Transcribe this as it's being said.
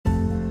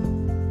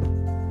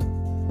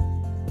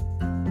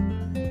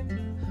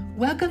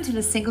Welcome to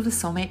the Single to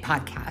Soulmate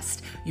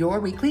podcast, your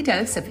weekly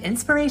dose of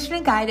inspiration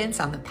and guidance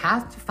on the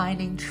path to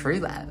finding true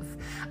love.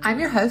 I'm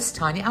your host,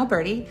 Tanya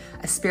Alberti,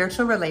 a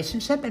spiritual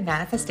relationship and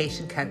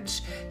manifestation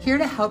coach, here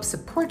to help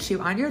support you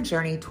on your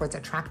journey towards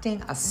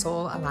attracting a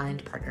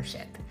soul-aligned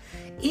partnership.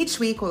 Each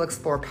week, we'll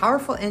explore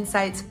powerful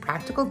insights,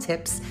 practical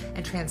tips,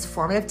 and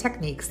transformative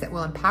techniques that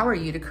will empower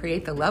you to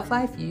create the love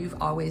life you've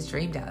always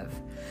dreamed of.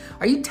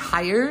 Are you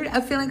tired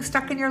of feeling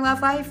stuck in your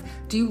love life?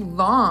 Do you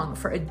long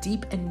for a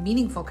deep and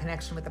meaningful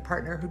connection with a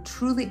partner who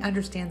truly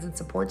understands and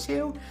supports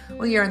you?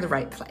 Well, you're in the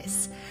right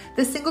place.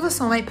 The Single to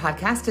Soulmate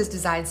podcast is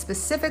designed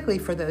specifically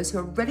for those who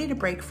are ready to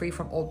break free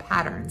from old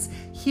patterns,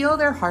 heal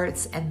their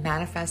hearts, and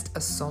manifest a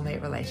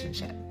soulmate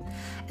relationship.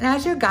 And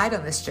as your guide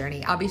on this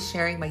journey, I'll be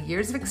sharing my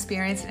years of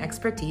experience and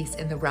expertise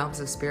in the realms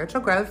of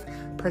spiritual growth,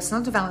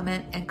 personal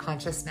development, and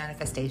conscious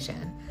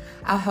manifestation.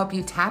 I'll help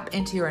you tap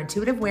into your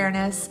intuitive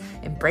awareness,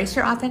 embrace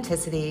your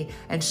authenticity,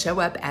 and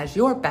show up as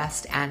your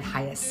best and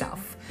highest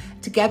self.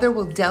 Together,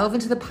 we'll delve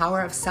into the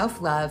power of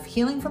self-love,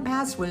 healing from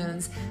past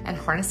wounds, and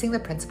harnessing the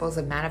principles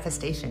of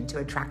manifestation to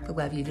attract the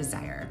love you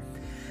desire.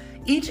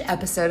 Each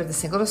episode of the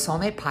Single to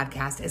Soulmate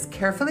podcast is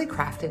carefully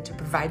crafted to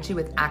provide you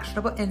with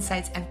actionable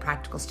insights and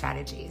practical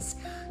strategies.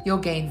 You'll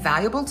gain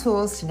valuable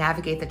tools to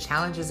navigate the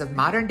challenges of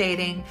modern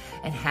dating,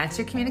 enhance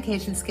your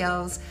communication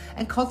skills,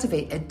 and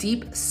cultivate a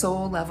deep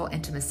soul-level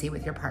intimacy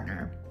with your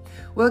partner.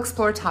 We'll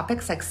explore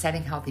topics like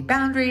setting healthy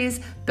boundaries,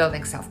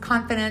 building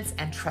self-confidence,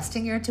 and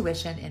trusting your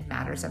intuition in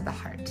matters of the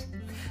heart.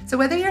 So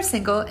whether you're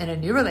single, in a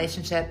new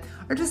relationship,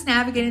 or just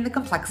navigating the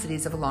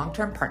complexities of a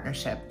long-term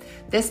partnership,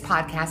 this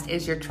podcast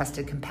is your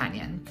trusted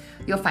companion.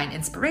 You'll find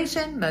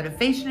inspiration,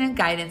 motivation, and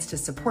guidance to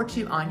support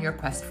you on your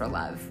quest for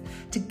love.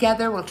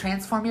 Together, we'll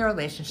transform your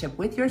relationship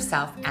with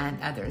yourself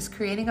and others,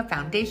 creating a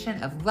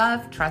foundation of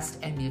love, trust,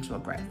 and mutual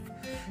growth.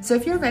 So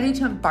if you're ready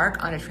to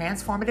embark on a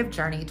transformative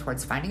journey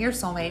towards finding your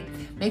soulmate,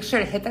 make sure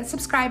to hit that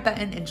subscribe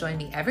button and join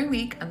me every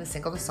week on the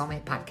Single to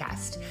Soulmate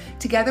podcast.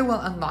 Together, we'll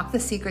unlock the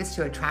secrets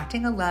to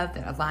attracting a love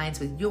that aligns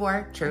with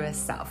your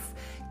truest self.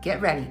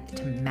 Get ready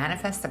to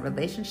manifest the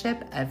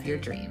relationship of your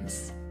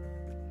dreams.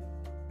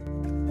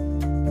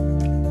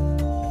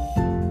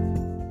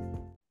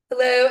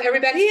 Hello,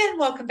 everybody, and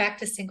welcome back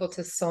to Single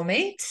to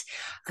Soulmate.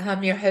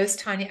 I'm your host,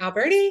 Tanya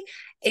Alberti,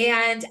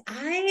 and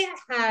I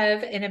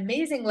have an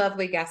amazing,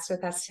 lovely guest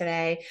with us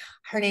today.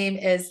 Her name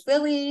is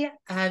Lily.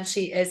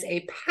 She is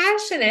a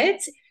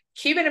passionate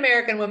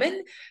Cuban-American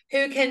woman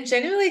who can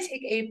genuinely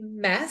take a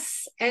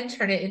mess and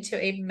turn it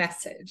into a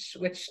message,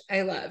 which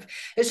I love.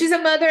 And she's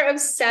a mother of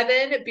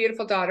 7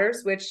 beautiful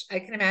daughters, which I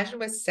can imagine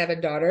with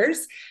 7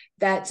 daughters,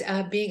 that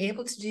being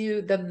able to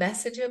do the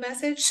message of a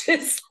message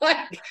is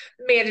like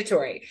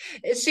mandatory.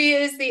 She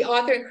is the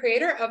author and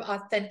creator of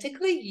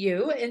Authentically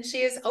You, and she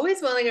is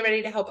always willing and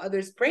ready to help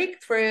others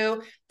break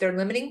through their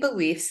limiting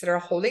beliefs that are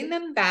holding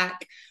them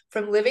back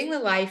from living the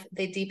life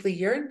they deeply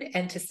yearn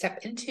and to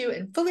step into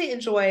and fully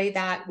enjoy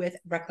that with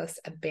reckless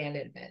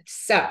abandonment.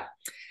 So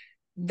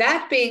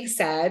that being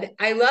said,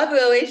 I love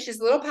Lily.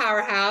 She's a little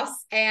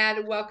powerhouse,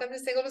 and welcome to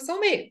Single to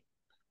Soulmate.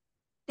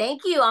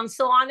 Thank you. I'm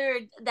so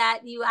honored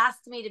that you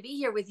asked me to be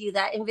here with you.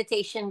 That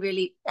invitation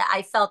really,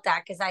 I felt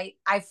that because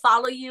I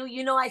follow you.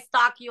 You know, I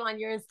stalk you on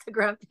your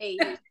Instagram page.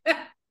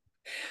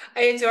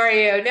 I adore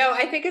you. No,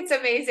 I think it's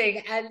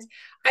amazing. And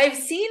I've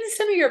seen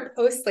some of your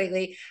posts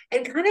lately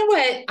and kind of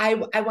what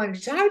I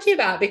wanted to talk to you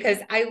about, because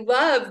I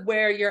love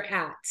where you're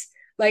at.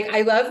 Like,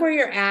 I love where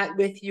you're at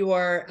with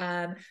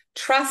your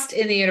trust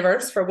in the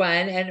universe, for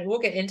one, and we'll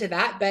get into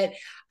that. But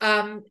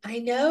I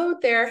know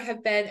there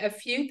have been a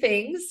few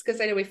things, because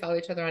I know we follow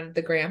each other on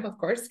the gram, of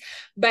course,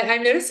 but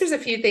I've noticed there's a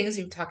few things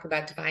you've talked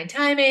about divine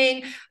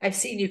timing. I've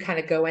seen you kind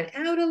of going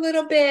out a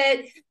little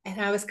bit, and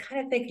I was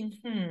kind of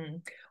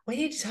thinking, we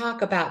need to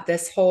talk about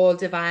this whole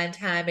divine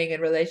timing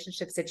and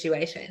relationship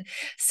situation.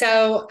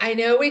 So I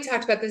know we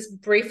talked about this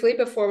briefly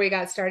before we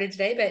got started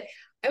today, but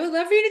I would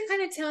love for you to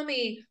kind of tell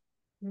me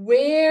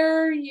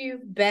where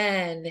you've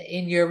been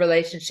in your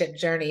relationship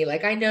journey.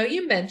 Like, I know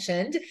you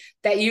mentioned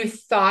that you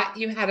thought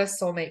you had a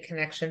soulmate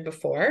connection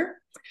before,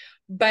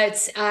 but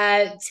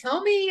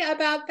tell me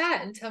about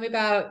that and tell me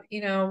about,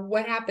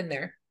 what happened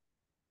there.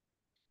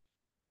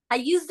 I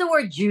use the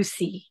word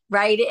juicy,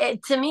 right?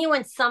 To me,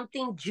 when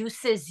something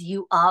juices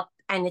you up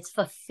and it's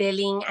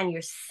fulfilling and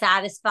you're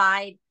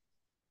satisfied,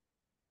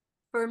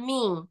 for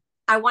me,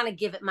 I want to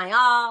give it my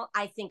all.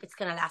 I think it's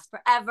going to last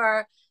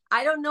forever.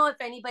 I don't know if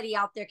anybody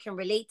out there can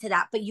relate to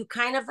that, but you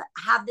kind of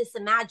have this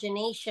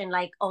imagination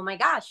like, oh my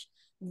gosh,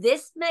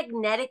 this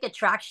magnetic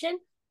attraction,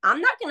 I'm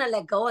not going to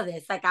let go of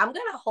this. Like, I'm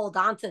going to hold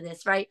on to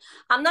this, right?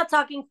 I'm not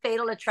talking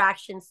fatal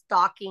attraction,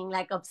 stalking,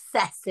 like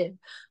obsessive,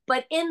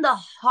 but in the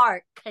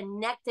heart,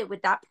 connected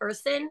with that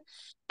person.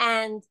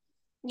 And,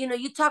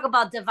 you talk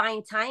about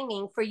divine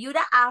timing. For you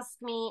to ask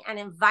me and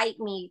invite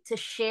me to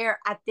share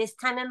at this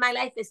time in my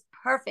life is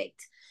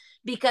perfect,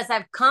 because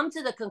I've come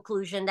to the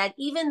conclusion that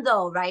even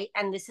though, right,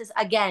 and this is,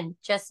 again,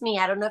 just me,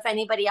 I don't know if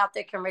anybody out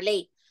there can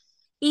relate,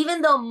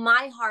 even though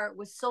my heart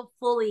was so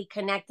fully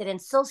connected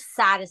and so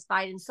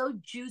satisfied and so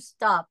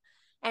juiced up,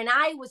 and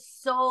I was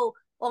so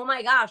oh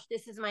my gosh,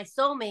 this is my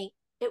soulmate.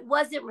 It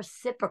wasn't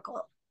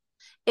reciprocal.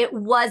 It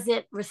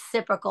wasn't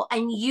reciprocal.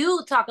 And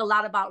you talk a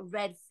lot about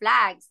red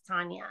flags,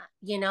 Tanya,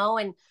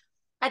 and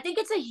I think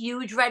it's a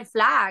huge red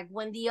flag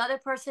when the other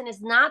person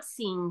is not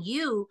seeing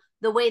you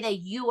the way that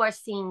you are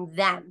seeing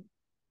them.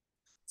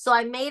 So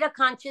I made a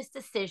conscious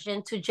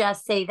decision to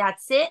just say,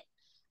 that's it.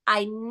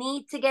 I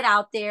need to get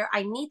out there.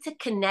 I need to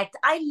connect.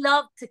 I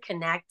love to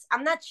connect.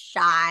 I'm not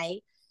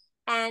shy.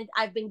 And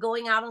I've been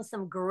going out on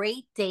some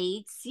great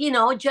dates,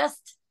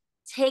 just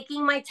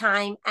taking my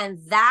time. And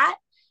that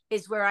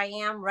is where I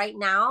am right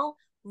now,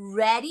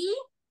 ready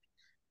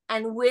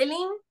and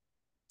willing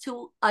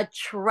to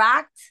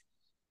attract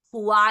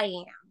who I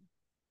am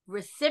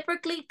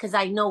reciprocally, because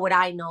I know what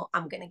I know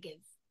I'm going to give.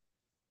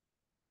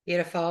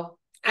 Beautiful.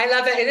 I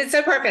love it. And it's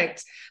so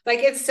perfect. Like,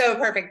 it's so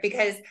perfect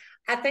because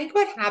I think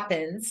what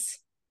happens,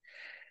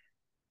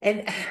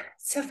 and it's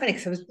so funny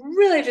because I was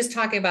really just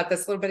talking about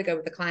this a little bit ago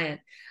with the client.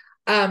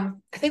 I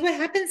think what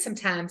happens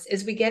sometimes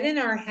is we get in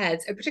our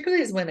heads,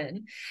 particularly as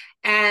women,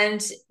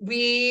 and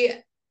we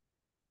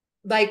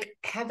like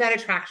have that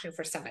attraction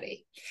for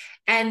somebody,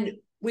 and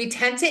we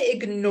tend to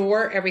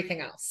ignore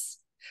everything else.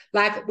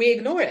 Like, we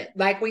ignore it.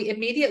 Like, we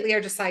immediately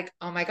are just like,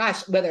 oh my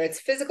gosh, whether it's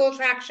physical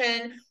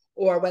attraction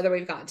or whether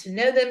we've gotten to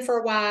know them for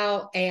a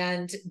while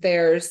and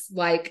there's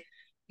like,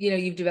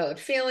 you've developed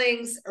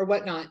feelings or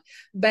whatnot.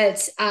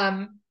 But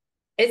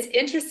it's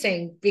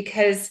interesting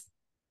because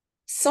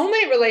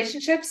soulmate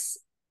relationships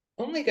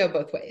only go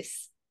both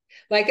ways.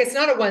 Like, it's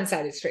not a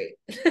one-sided street.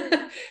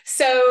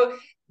 So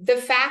the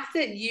fact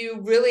that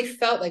you really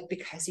felt like,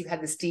 because you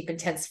had this deep,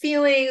 intense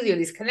feeling, you had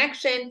this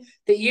connection,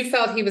 that you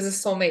felt he was a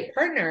soulmate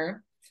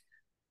partner,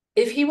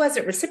 if he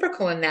wasn't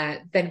reciprocal in that,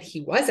 then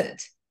he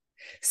wasn't.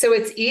 So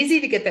it's easy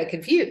to get that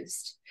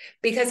confused,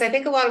 because I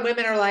think a lot of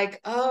women are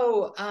like,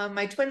 oh,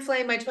 my twin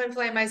flame, my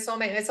soulmate, my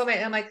soulmate.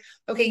 And I'm like,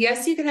 okay,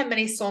 yes, you can have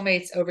many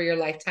soulmates over your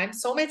lifetime.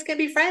 Soulmates can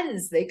be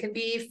friends. They can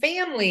be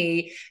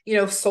family,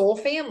 soul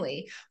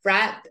family,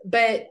 right?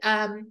 But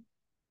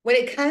when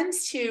it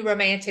comes to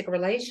romantic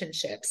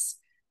relationships,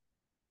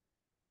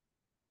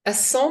 a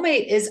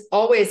soulmate is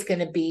always going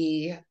to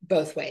be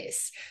both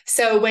ways.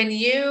 So when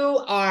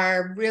you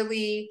are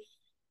really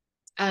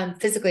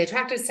physically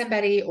attracted to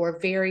somebody or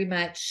very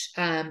much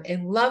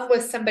in love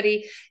with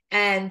somebody,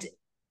 and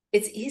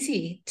it's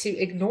easy to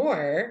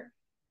ignore,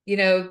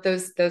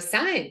 those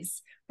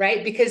signs,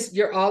 right? Because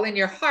you're all in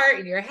your heart,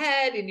 in your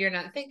head, and you're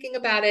not thinking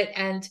about it.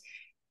 And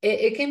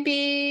it can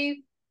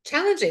be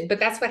challenging, but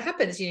that's what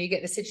happens. You get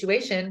in a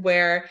situation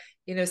where,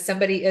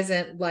 somebody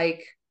isn't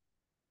like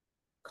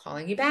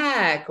calling you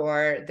back,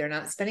 or they're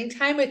not spending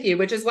time with you,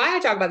 which is why I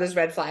talk about those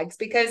red flags,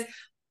 because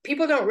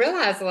people don't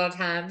realize a lot of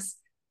times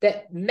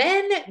that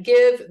men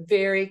give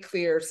very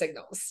clear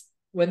signals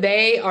when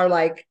they are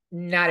like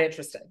not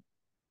interested,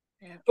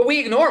 but we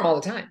ignore them all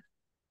the time.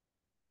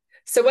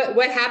 So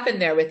what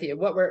happened there with you?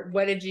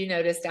 What did you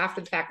notice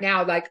after the fact?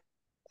 Now, like,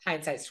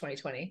 hindsight's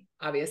 2020,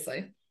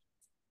 obviously.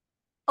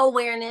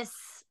 Awareness.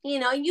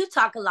 You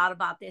talk a lot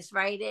about this,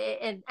 right?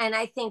 And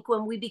I think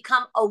when we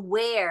become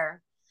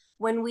aware,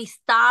 when we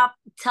stop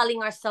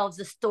telling ourselves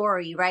a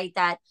story, right?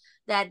 That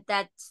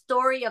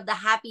story of the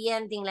happy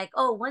ending, like,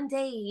 oh, one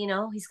day,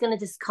 he's gonna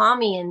just call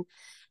me,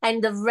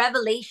 and the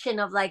revelation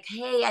of like,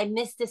 hey, I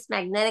missed this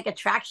magnetic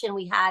attraction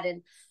we had,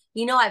 and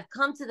I've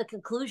come to the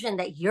conclusion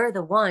that you're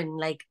the one.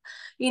 Like,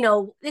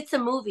 it's a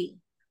movie.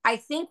 I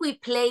think we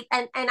played,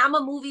 and I'm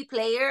a movie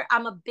player.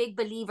 I'm a big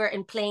believer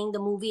in playing the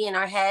movie in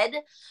our head.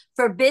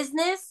 For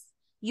business,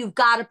 you've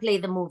got to play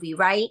the movie,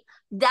 right?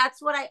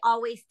 That's what I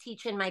always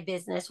teach in my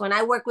business when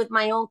I work with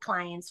my own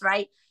clients,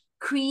 right?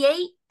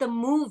 Create the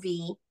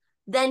movie,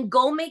 then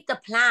go make the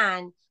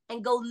plan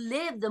and go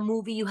live the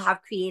movie you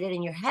have created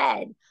in your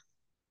head.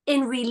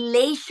 In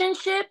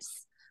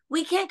relationships,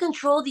 we can't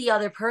control the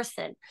other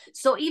person.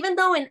 So even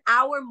though in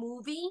our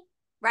movie,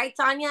 right,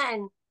 Tanya,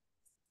 and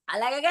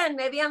like, again,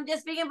 maybe I'm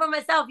just speaking for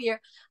myself here.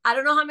 I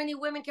don't know how many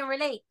women can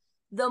relate.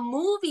 The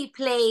movie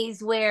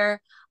plays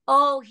where,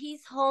 oh,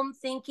 he's home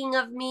thinking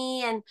of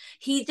me and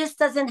he just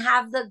doesn't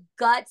have the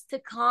guts to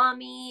call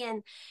me.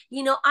 And,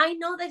 I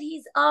know that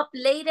he's up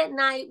late at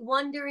night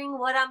wondering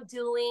what I'm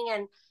doing.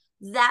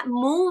 And that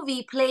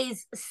movie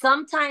plays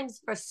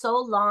sometimes for so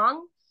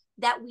long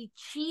that we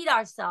cheat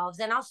ourselves.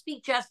 And I'll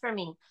speak just for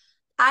me.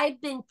 I've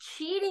been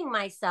cheating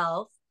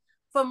myself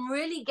from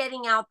really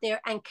getting out there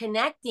and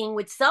connecting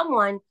with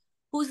someone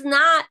who's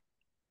not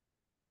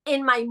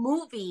in my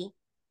movie,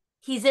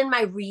 he's in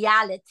my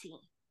reality.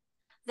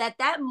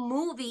 That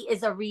movie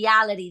is a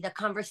reality. The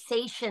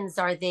conversations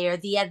are there,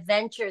 the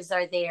adventures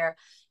are there,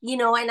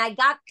 and I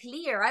got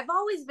clear. I've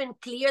always been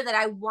clear that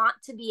I want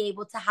to be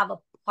able to have a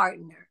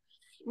partner.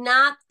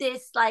 Not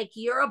this like,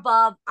 you're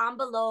above, I'm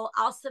below,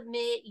 I'll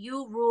submit,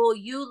 you rule,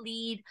 you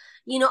lead.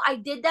 I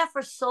did that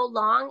for so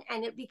long,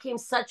 and it became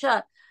such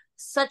a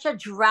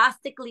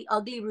drastically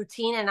ugly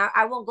routine, and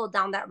I won't go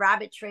down that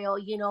rabbit trail,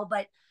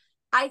 but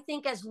I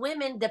think as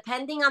women,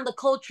 depending on the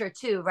culture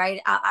too,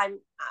 right?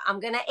 I'm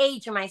gonna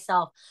age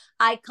myself.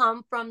 I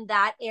come from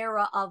that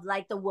era of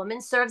like the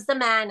woman serves the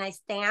man. I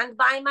stand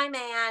by my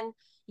man.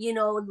 You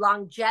know,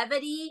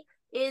 longevity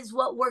is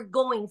what we're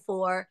going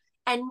for.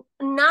 And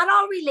not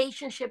all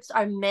relationships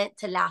are meant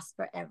to last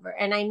forever.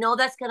 And I know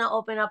that's gonna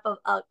open up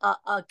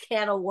a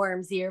can of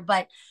worms here,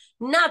 but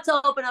not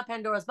to open up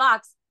Pandora's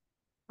box,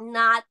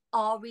 not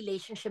all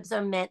relationships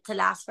are meant to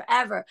last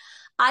forever.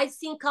 I've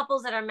seen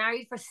couples that are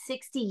married for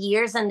 60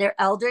 years and they're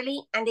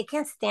elderly and they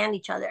can't stand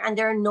each other and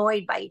they're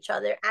annoyed by each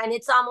other. And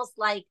it's almost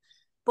like,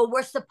 but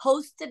we're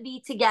supposed to be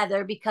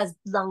together because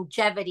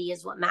longevity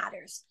is what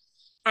matters.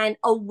 And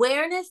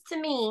awareness to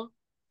me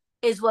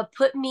is what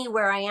put me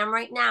where I am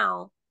right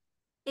now.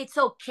 It's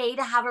okay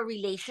to have a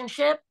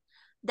relationship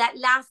that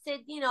lasted,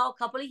 you know, a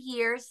couple of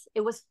years.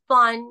 It was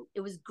fun. It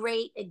was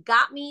great. It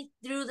got me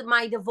through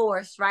my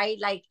divorce, right?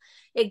 Like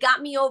it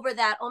got me over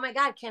that. Oh my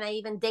God, can I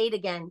even date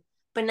again?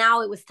 But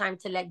now it was time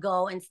to let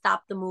go and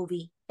stop the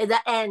movie. The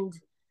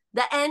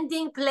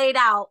ending played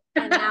out,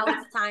 and now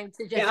it's time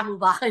to just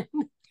move on.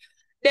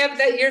 Yeah,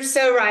 that you're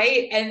so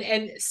right.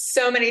 And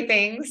so many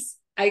things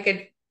I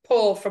could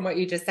pull from what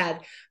you just said,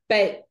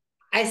 but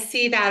I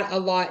see that a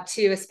lot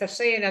too,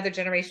 especially in other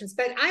generations.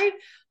 But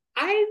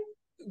I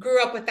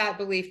grew up with that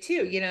belief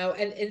too, you know,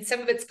 and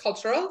some of it's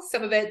cultural,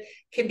 some of it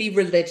can be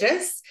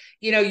religious,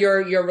 you know,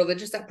 your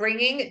religious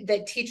upbringing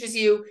that teaches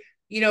you,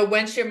 you know,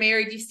 once you're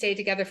married, you stay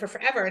together for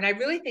forever. And I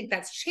really think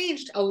that's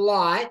changed a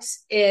lot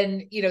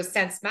in, you know,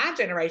 since my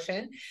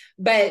generation.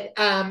 But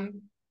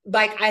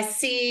like I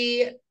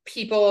see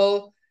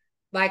people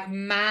like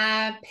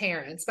my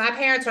parents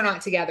are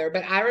not together,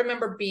 but I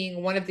remember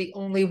being one of the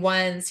only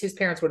ones whose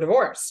parents were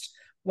divorced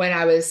when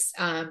I was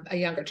a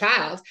younger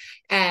child.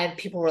 And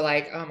people were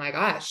like, oh my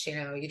gosh, you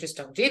know, you just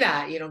don't do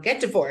that. You don't get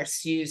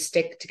divorced. You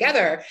stick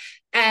together.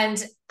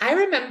 And I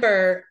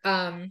remember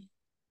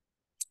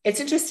it's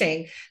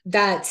interesting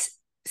that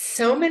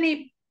so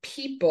many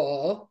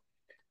people,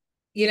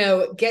 you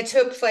know, get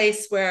to a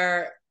place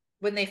where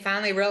when they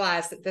finally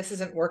realize that this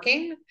isn't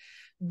working,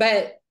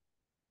 but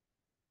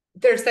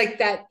there's like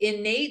that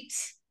innate,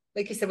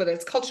 like you said, whether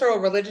it's cultural,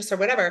 religious, or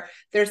whatever,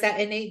 there's that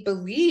innate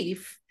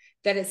belief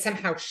that it's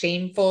somehow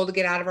shameful to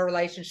get out of a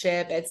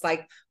relationship. It's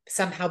like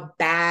somehow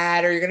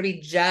bad, or you're going to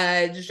be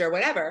judged or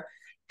whatever.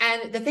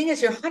 And the thing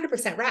is, you're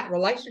 100% right.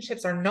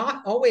 Relationships are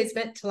not always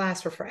meant to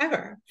last for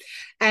forever.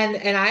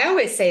 And I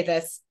always say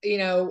this, you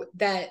know,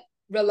 that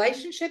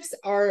relationships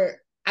are,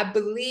 I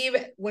believe,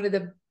 one of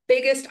the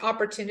biggest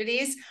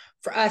opportunities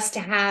for us to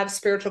have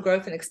spiritual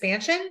growth and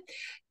expansion.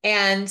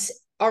 And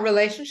our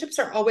relationships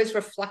are always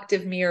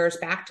reflective mirrors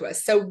back to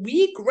us. So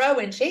we grow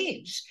and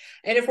change.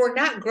 And if we're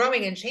not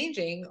growing and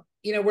changing,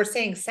 you know, we're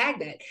staying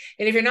stagnant.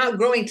 And if you're not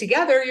growing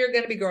together, you're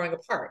going to be growing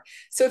apart.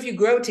 So if you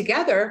grow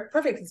together,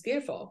 perfect, it's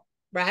beautiful,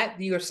 right?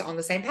 You're on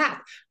the same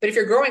path. But if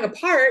you're growing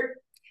apart,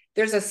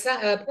 there's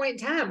a point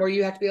in time where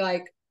you have to be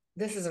like,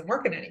 this isn't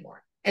working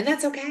anymore. And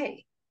that's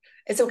okay.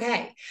 It's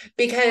okay.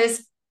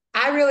 Because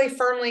I really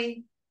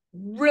firmly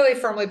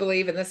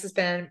believe, and this has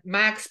been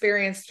my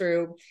experience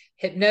through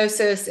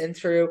hypnosis and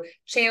through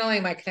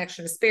channeling my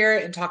connection to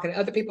spirit and talking to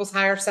other people's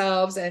higher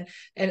selves and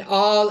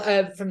all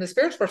of from the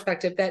spiritual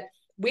perspective, that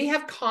we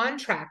have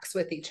contracts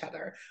with each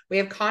other. We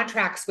have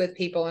contracts with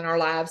people in our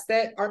lives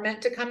that are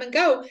meant to come and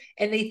go,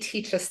 and they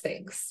teach us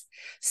things.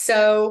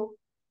 So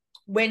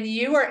when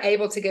you are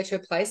able to get to a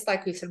place,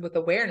 like we said, with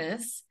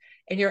awareness,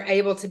 and you're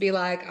able to be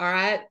like, all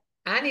right,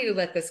 I need to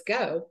let this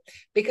go,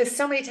 because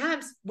so many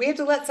times we have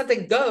to let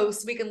something go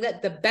so we can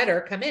let the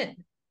better come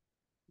in.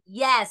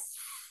 Yes.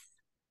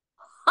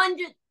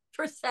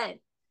 100%.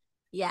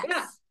 Yes.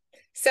 Yeah.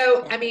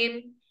 So, I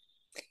mean,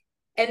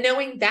 and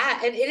knowing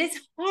that, and it is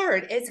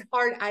hard. It's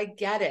hard. I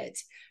get it.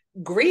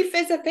 Grief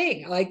is a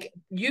thing. Like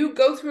you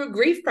go through a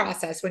grief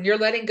process when you're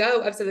letting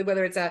go of something,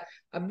 whether it's a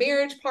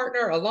marriage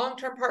partner, a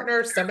long-term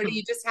partner, somebody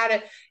you just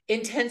had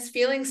intense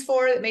feelings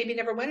for that maybe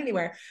never went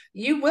anywhere.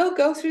 You will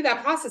go through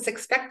that process.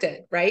 Expect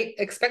it, right?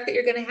 Expect that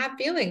you're going to have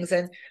feelings,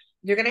 and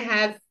you're going to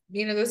have,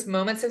 you know, those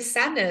moments of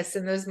sadness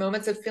and those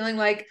moments of feeling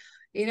like,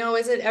 you know,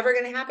 is it ever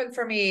going to happen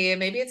for me?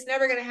 Maybe it's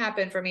never going to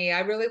happen for me. I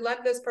really love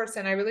this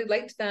person. I really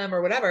liked them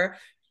or whatever.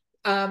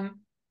 But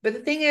the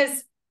thing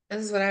is,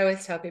 this is what I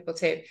always tell people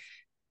too.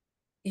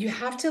 You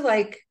have to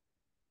like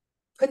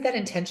put that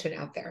intention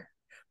out there,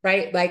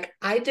 right? Like,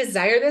 I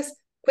desire this.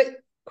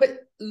 Quit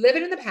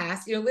living in the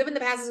past, you know, live in the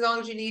past as long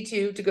as you need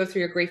to go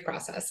through your grief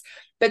process,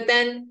 but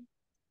then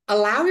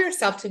allow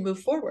yourself to move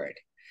forward,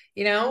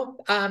 you know,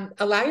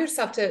 allow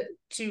yourself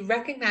to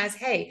recognize,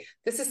 hey,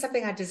 this is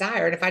something I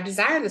desire. And if I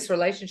desire this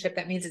relationship,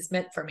 that means it's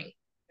meant for me.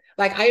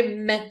 Like I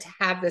am meant to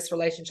have this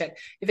relationship.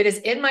 If it is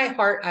in my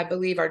heart, I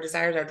believe our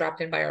desires are dropped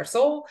in by our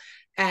soul,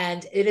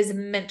 and it is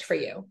meant for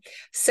you.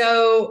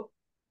 So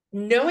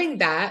knowing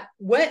that,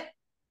 what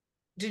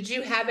did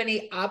you have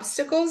any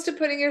obstacles to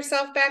putting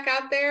yourself back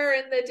out there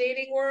in the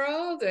dating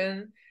world?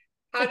 And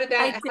how's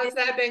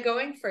that been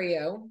going for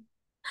you?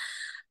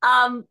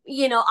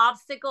 You know,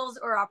 obstacles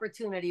or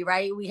opportunity,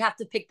 right? We have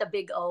to pick the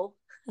big O.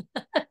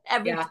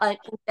 every Yeah. pun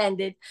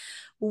intended.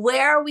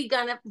 Where are we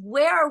gonna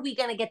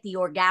get the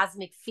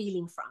orgasmic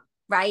feeling from,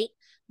 right?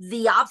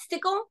 The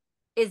obstacle,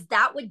 is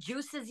that what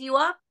juices you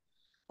up,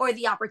 or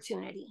the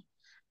opportunity?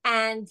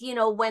 And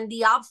when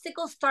the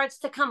obstacle starts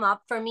to come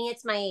up, for me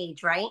it's my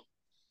age, right?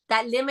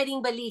 That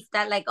limiting belief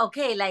that, like,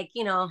 okay, like,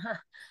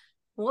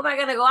 who am I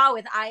going to go out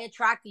with? I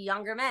attract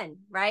younger men,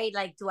 right?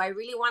 Like, do I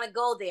really want to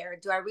go there?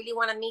 Do I really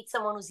want to meet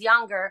someone who's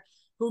younger,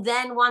 who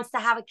then wants to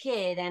have a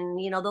kid? And,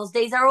 those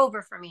days are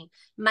over for me.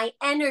 My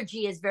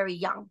energy is very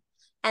young.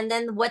 And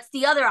then what's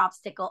the other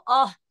obstacle?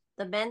 Oh,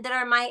 the men that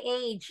are my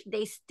age,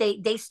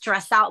 they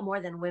stress out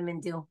more than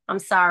women do. I'm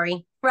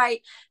sorry,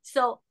 right?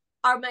 So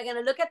am I going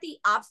to look at the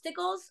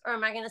obstacles, or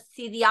am I going to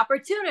see the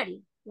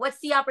opportunity? What's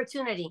the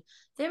opportunity?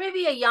 There may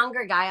be a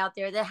younger guy out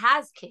there that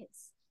has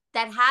kids,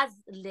 that has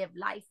lived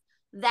life,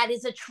 that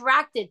is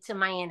attracted to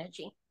my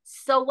energy.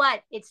 So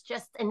what? It's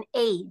just an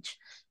age.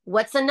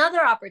 What's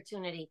another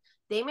opportunity?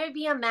 There may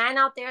be a man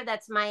out there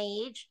that's my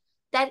age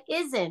that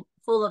isn't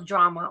full of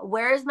drama.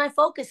 Where is my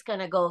focus going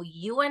to go?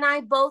 You and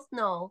I both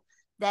know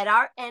that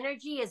our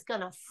energy is going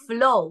to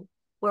flow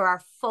where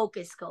our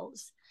focus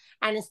goes.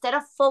 And instead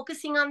of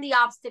focusing on the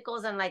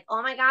obstacles and like,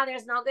 oh my God,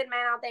 there's no good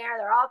men out there,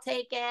 they're all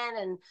taken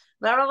and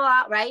blah, blah,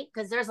 blah, right?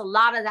 Because there's a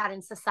lot of that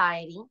in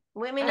society.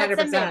 Women, let's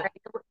admit,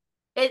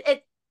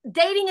 right?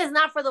 Dating is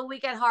not for the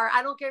weak at heart.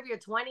 I don't care if you're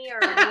 20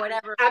 or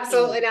whatever.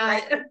 Absolutely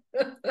not.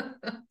 Right?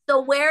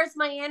 So where's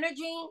my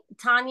energy,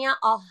 Tanya?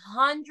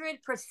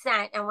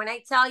 100%. And when I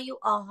tell you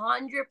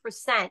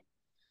 100%,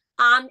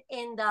 I'm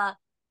in the,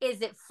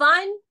 is it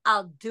fun?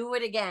 I'll do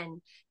it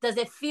again. Does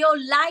it feel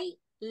light?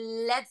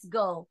 Let's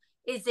go.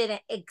 Is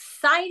it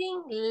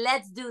exciting?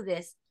 Let's do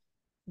this.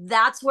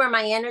 That's where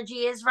my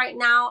energy is right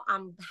now.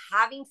 I'm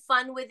having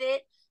fun with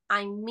it.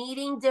 I'm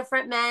meeting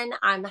different men.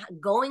 I'm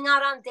going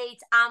out on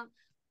dates. I'm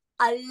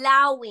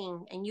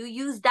allowing, and you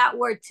use that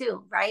word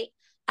too, right?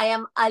 I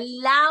am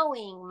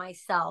allowing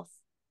myself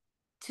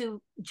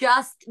to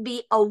just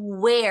be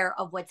aware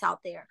of what's out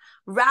there,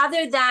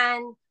 rather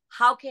than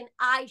how can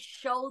I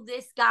show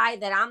this guy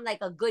that I'm like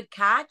a good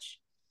catch?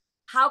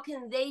 How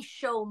can they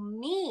show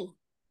me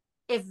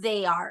if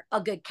they are a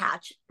good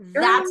catch?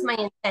 That's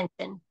my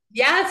intention.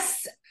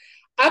 Yes.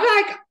 I'm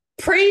like,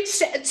 preach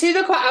to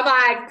the choir. I'm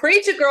like,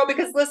 preach it, girl,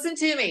 because listen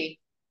to me.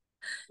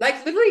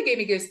 Like, literally gave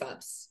me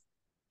goosebumps.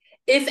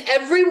 If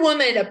every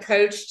woman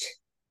approached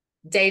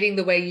dating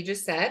the way you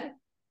just said,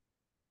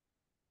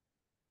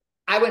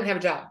 I wouldn't have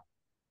a job.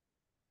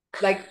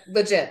 Like,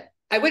 legit.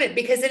 I wouldn't,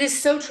 because it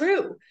is so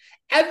true.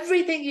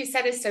 Everything you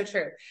said is so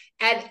true.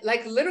 And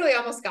like, literally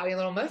almost got me a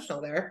little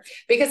emotional there,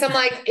 because I'm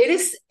like, it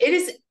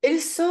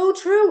is so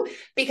true.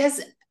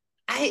 Because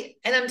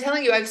I'm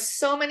telling you, I have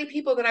so many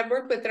people that I've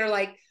worked with that are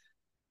like,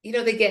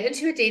 they get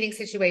into a dating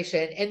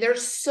situation and they're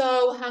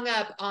so hung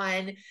up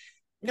on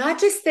not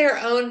just their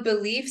own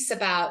beliefs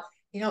about,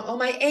 oh,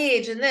 my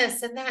age and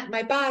this and that,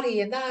 my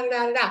body and da, da,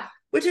 da, da,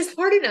 which is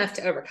hard enough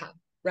to overcome.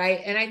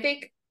 Right. And I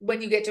think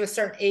when you get to a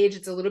certain age,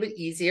 it's a little bit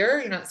easier.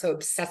 You're not so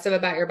obsessive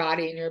about your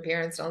body and your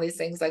appearance and all these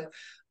things like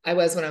I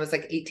was when I was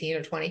like 18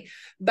 or 20,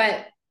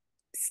 but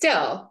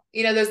still,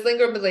 those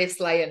lingering beliefs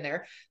lay in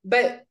there.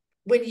 But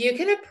when you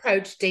can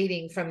approach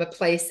dating from a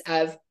place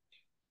of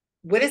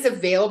what is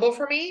available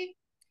for me,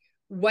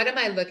 what am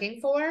I looking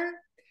for?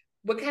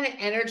 What kind of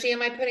energy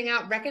am I putting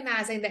out?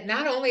 Recognizing that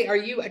not only are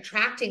you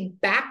attracting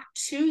back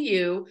to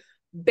you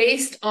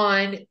based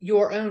on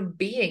your own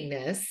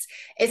beingness,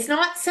 it's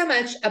not so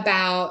much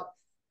about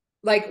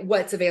like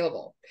what's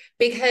available,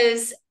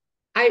 because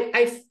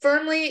I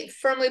firmly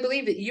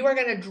believe that you are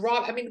going to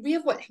draw. I mean, we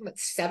have what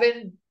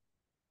 7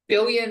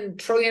 billion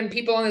trillion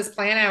people on this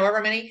planet,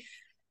 however many.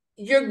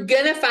 You're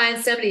going to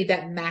find somebody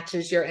that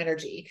matches your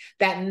energy,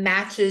 that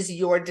matches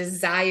your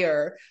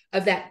desire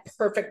of that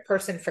perfect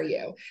person for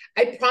you.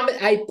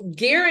 I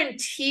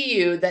guarantee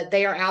you that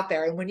they are out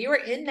there. And when you are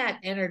in that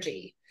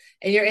energy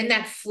and you're in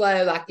that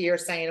flow, like you're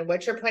saying, and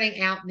what you're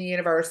putting out in the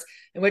universe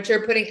and what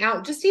you're putting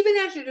out, just even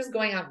as you're just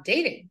going out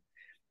dating,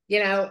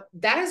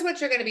 that is what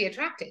you're going to be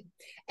attracting.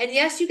 And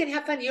yes, you can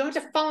have fun. You don't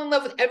have to fall in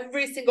love with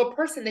every single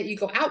person that you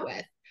go out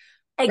with.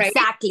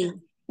 Exactly. Right?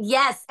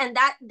 Yes. And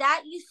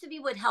that used to be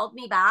what held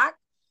me back,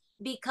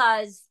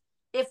 because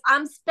if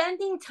I'm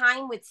spending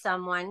time with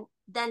someone,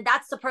 then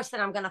that's the person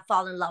I'm going to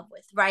fall in love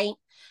with. Right.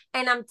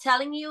 And I'm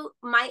telling you,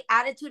 my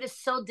attitude is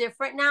so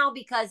different now,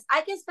 because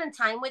I can spend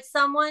time with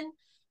someone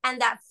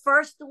and that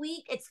first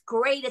week, it's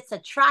great. It's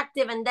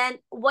attractive. And then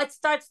what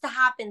starts to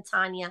happen,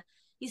 Tanya?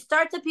 You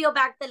start to peel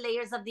back the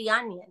layers of the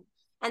onion,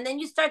 and then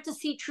you start to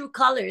see true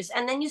colors.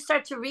 And then you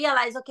start to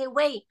realize, okay,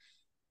 wait,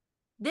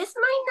 this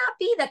might not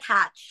be the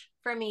catch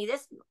for me.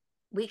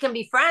 We can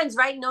be friends,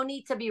 right? No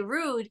need to be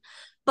rude.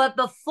 But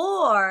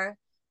before,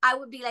 I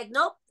would be like,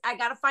 nope, I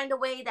got to find a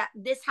way that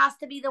this has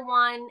to be the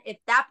one. If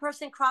that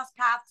person crossed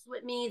paths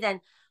with me,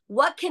 then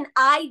what can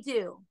I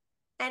do?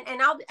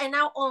 And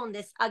I'll own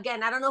this.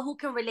 Again, I don't know who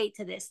can relate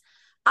to this.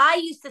 I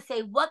used to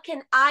say, what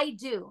can I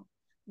do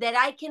that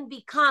I can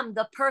become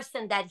the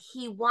person that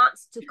he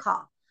wants to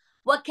call?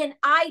 What can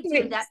I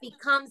do that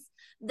becomes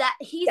that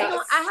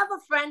Yes. I have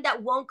a friend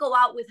that won't go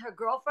out with her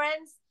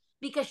girlfriends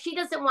because she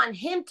doesn't want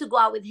him to go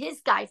out with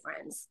his guy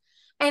friends.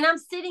 And I'm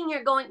sitting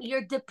here going,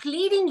 you're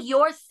depleting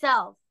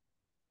yourself.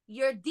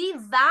 You're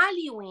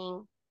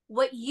devaluing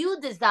what you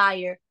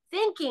desire,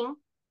 thinking,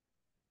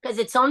 because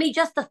it's only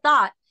just a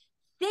thought,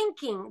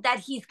 thinking that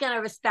he's going to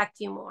respect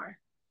you more.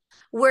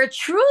 Where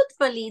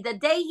truthfully, the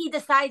day he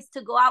decides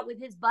to go out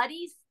with his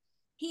buddies,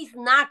 he's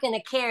not going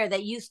to care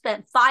that you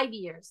spent 5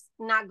 years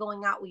not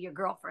going out with your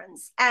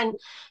girlfriends. And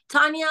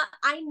Tanya,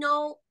 I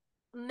know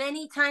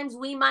many times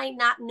we might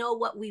not know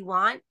what we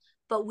want,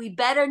 but we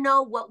better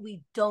know what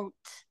we don't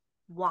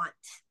want.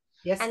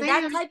 Yes, and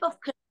ma'am. that type of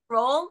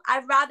control,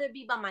 I'd rather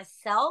be by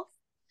myself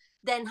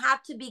than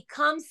have to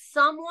become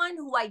someone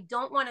who I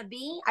don't want to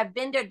be. I've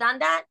been there, done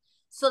that,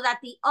 so that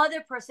the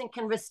other person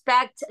can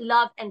respect,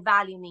 love, and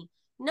value me.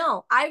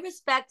 No, I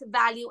respect,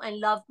 value, and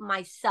love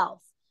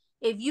myself.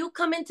 If you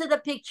come into the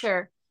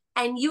picture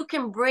and you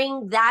can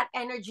bring that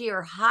energy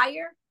or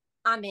higher,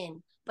 I'm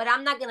in. But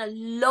I'm not going to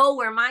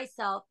lower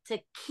myself to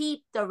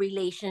keep the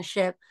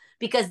relationship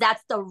because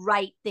that's the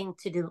right thing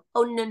to do.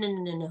 Oh, no, no,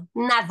 no, no, no.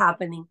 Not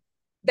happening.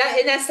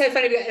 And that's so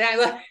funny. And I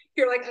love,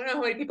 you're like, I don't know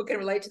how many people can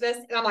relate to this.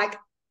 And I'm like,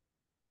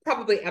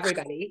 probably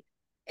everybody,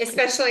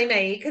 especially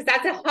me, because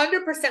that's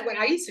 100% what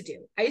I used to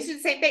do. I used to do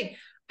the same thing.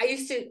 And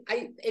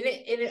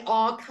it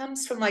all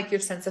comes from like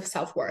your sense of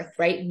self-worth,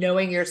 right?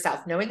 Knowing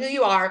yourself, knowing who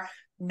you are,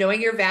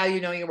 knowing your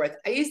value, knowing your worth.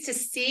 I used to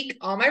seek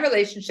all my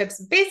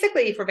relationships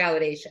basically for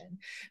validation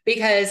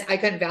because I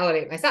couldn't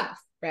validate myself,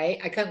 right?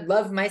 I couldn't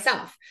love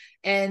myself.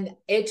 And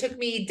it took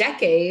me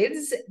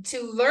decades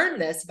to learn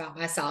this about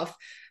myself,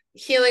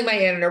 healing my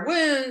inner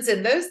wounds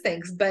and those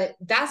things. But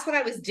that's what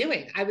I was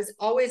doing. I was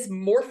always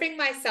morphing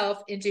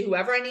myself into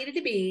whoever I needed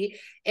to be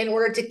in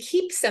order to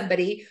keep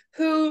somebody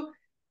who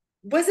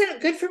wasn't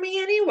good for me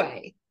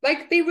anyway.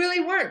 Like they really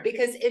weren't,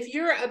 because if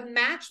you're a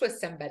match with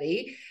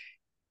somebody,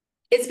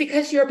 it's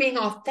because you're being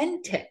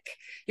authentic.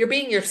 You're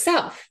being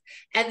yourself.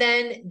 And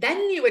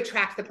then you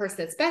attract the person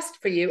that's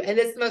best for you. And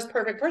it's the most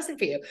perfect person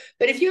for you.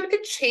 But if you have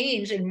to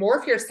change and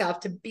morph yourself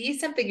to be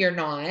something you're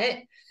not,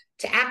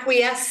 to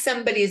acquiesce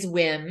somebody's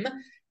whim,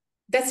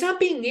 that's not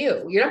being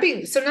you. You're not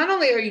being, so not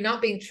only are you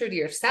not being true to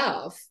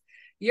yourself,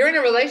 you're in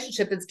a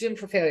relationship that's doomed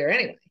for failure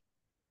anyway.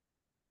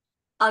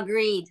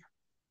 Agreed.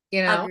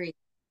 You know? Agreed.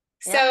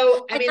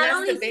 So, I and mean, not that's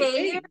only the big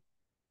failure,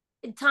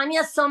 thing.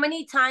 Tanya, so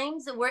many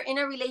times we're in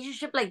a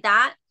relationship like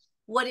that.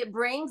 What it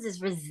brings is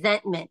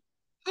resentment.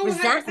 Oh,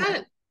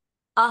 Resentment.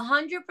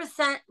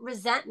 100%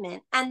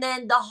 resentment. And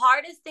then the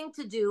hardest thing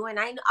to do, and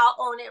I'll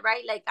own it,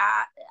 right? Like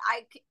I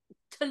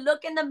to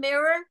look in the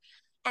mirror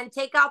and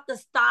take out the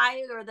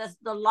style or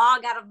the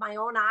log out of my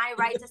own eye,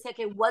 right? To say,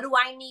 okay, what do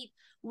I need?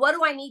 What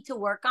do I need to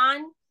work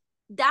on?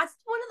 That's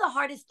one of the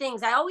hardest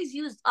things. I always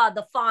use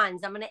the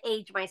Fonz. I'm going to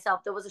age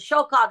myself. There was a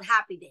show called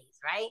Happy Days,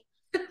 right?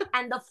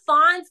 And the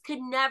Fonz could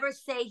never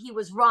say he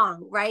was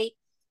wrong, right?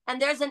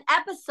 And there's an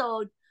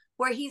episode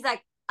where he's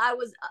like, I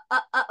was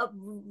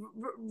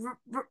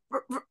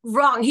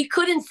wrong. He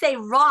couldn't say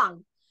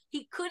wrong.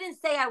 He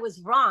couldn't say I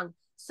was wrong.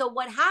 So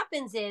what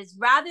happens is,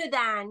 rather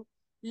than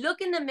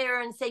look in the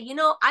mirror and say, you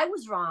know, I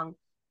was wrong,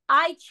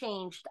 I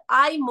changed,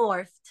 I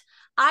morphed,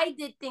 I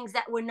did things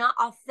that were not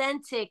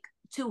authentic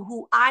to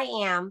who I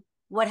am.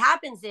 What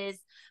happens is,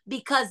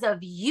 because of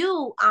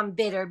you, I'm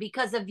bitter.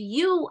 Because of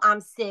you,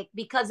 I'm sick.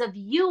 Because of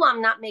you,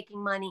 I'm not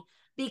making money.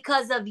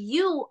 Because of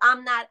you,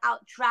 I'm not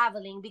out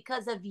traveling.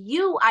 Because of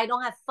you, I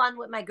don't have fun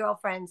with my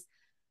girlfriends.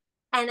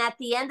 And at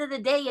the end of the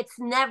day, it's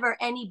never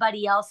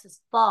anybody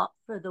else's fault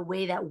for the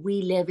way that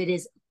we live. It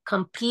is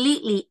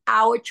completely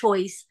our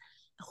choice,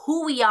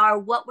 who we are,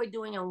 what we're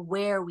doing, and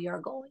where we are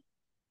going.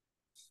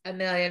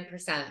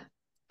 1,000,000%.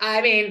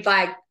 I mean,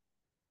 like,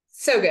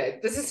 so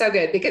good. This is so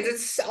good because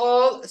it's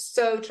all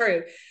so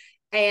true.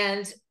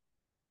 And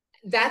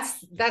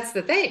that's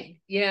the thing,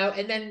 you know.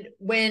 And then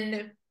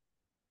when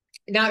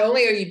not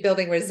only are you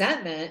building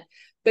resentment,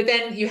 but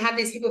then you have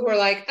these people who are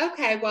like,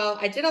 okay, well,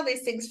 I did all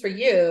these things for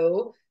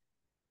you,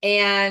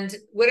 and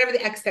whatever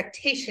the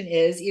expectation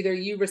is, either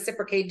you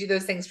reciprocate, do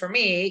those things for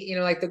me, you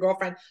know, like the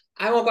girlfriend,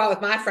 I won't go out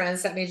with my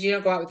friends. That means you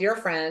don't go out with your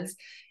friends.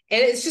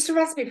 And it's just a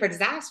recipe for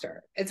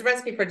disaster. It's a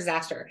recipe for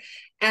disaster.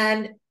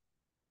 And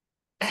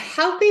a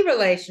healthy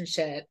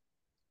relationship,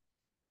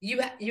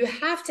 you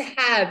have to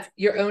have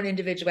your own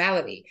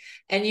individuality,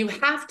 and you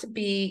have to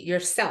be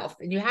yourself,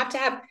 and you have to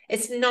have,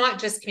 it's not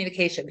just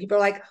communication. People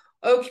are like,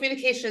 oh,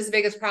 communication is the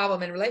biggest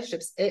problem in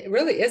relationships. It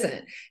really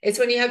isn't. It's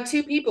when you have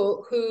two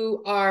people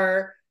who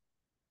are,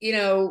 you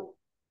know,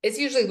 it's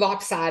usually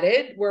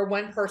lopsided, where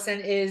one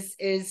person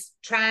is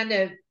trying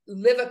to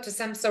live up to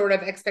some sort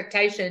of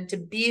expectation to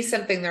be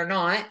something they're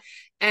not,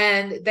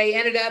 and they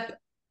ended up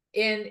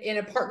in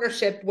a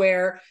partnership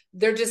where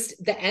they're just,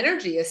 the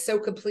energy is so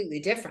completely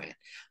different,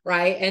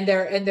 right? And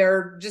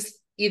they're just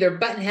either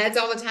button heads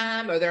all the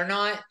time, or they're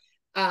not.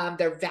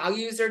 Their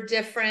values are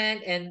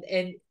different,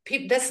 and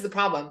people, this is the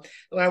problem.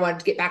 What I wanted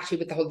to get back to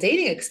with the whole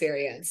dating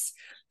experience,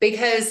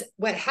 because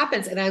what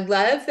happens, and I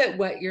love that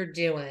what you're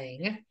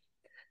doing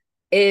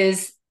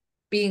is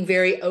being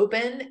very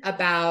open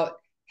about,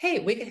 hey,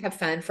 we can have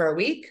fun for a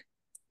week.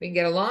 We can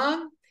get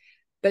along.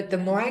 But the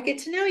more I get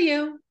to know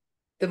you,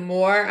 the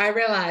more I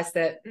realize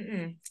that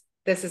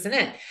this isn't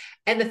it.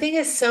 And the thing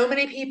is, so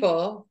many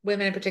people,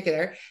 women in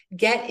particular,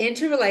 get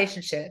into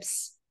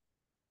relationships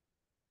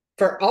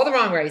for all the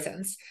wrong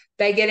reasons.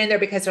 They get in there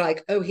because they're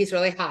like, oh, he's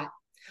really hot,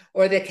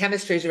 or the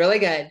chemistry is really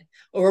good,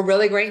 or we're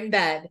really great in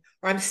bed,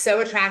 or I'm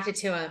so attracted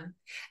to him.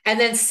 And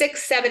then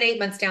 6, 7, 8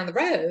 months down the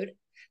road,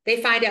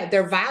 they find out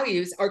their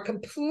values are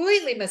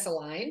completely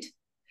misaligned.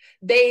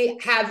 They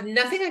have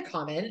nothing in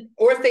common,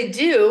 or if they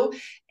do,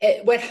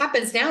 what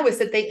happens now is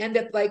that they end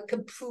up like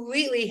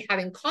completely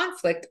having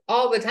conflict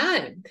all the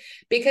time,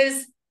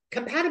 because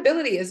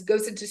compatibility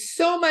goes into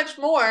so much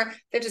more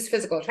than just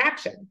physical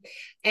attraction.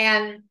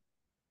 And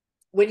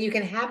when you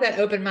can have that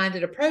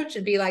open-minded approach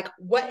and be like,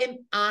 what am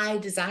I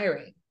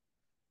desiring?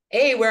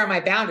 Where are my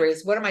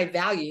boundaries? What are my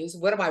values?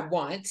 What do I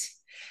want?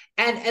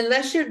 And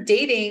unless you're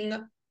dating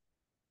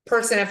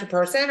person after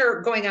person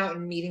or going out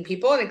and meeting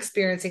people and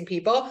experiencing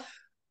people,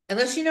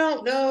 unless you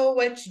don't know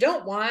what you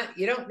don't want,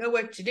 you don't know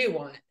what you do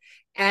want.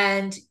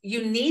 And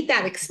you need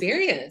that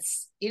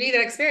experience. You need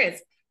that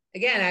experience.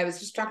 Again, I was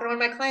just talking to one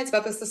of my clients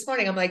about this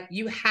morning. I'm like,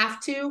 you have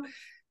to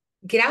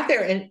get out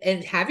there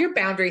and have your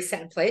boundaries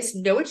set in place,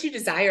 know what you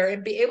desire,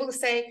 and be able to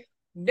say,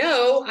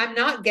 no, I'm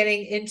not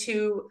getting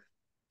into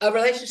a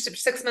relationship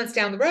 6 months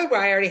down the road where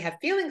I already have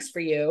feelings for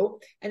you.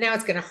 And now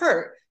it's going to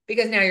hurt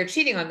because now you're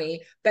cheating on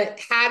me. But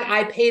had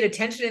I paid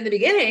attention in the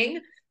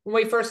beginning, when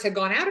we first had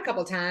gone out a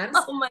couple times,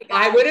 oh my God,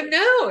 I would have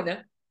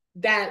known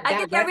that I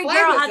think every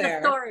girl has a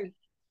story.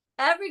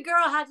 Every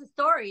girl has a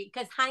story,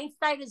 because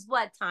hindsight is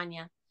what,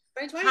 Tanya?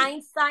 2020.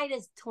 Hindsight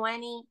is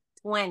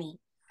 2020.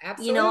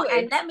 Absolutely. You know,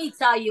 and let me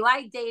tell you,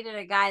 I dated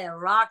a guy that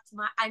rocked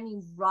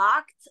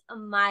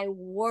my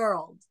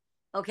world.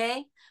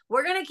 Okay,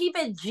 we're gonna keep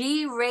it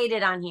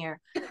G-rated on here,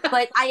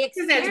 but I experienced. It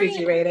doesn't have to be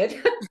G-rated.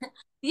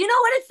 You know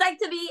what it's like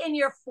to be in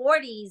your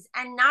 40s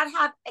and not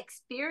have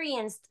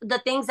experienced the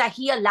things that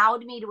he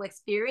allowed me to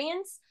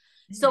experience.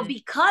 Mm-hmm. So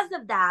because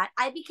of that,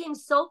 I became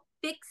so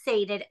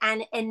fixated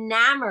and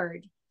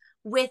enamored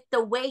with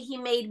the way he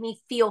made me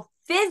feel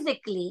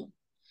physically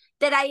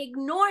that I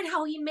ignored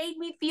how he made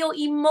me feel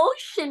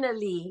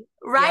emotionally,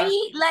 right?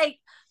 Yeah. Like,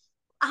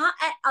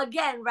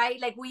 again, right?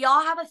 Like, we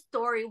all have a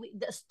story.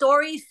 The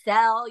stories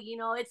sell, you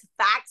know, it's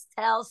facts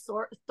tell,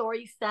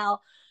 stories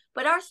sell.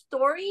 But our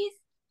stories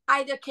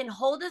either can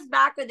hold us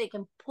back, or they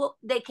can what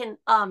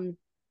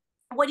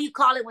do you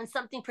call it when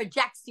something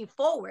projects you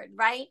forward,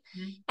 right?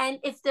 Mm-hmm. And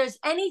if there's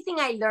anything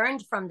I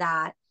learned from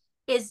that,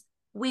 is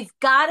we've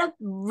got to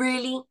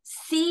really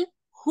see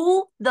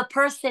who the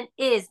person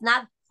is,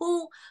 not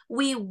who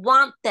we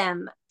want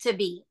them to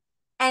be.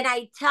 And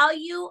I tell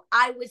you,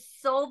 I was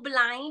so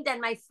blind,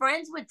 and my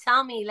friends would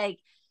tell me, like,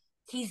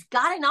 he's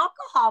got an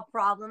alcohol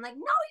problem. Like,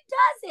 no,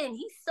 he doesn't.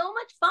 He's so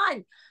much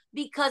fun,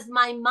 because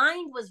my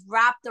mind was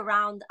wrapped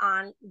around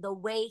on the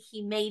way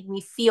he made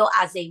me feel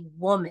as a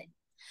woman.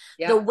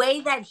 Yeah. The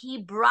way that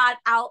he brought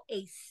out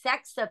a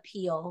sex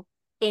appeal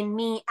in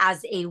me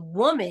as a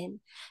woman,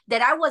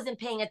 that I wasn't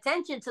paying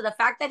attention to the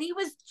fact that he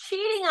was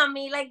cheating on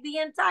me like the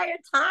entire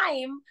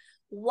time.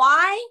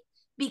 Why?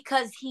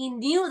 Because he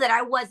knew that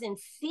I wasn't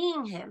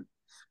seeing him.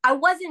 I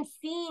wasn't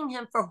seeing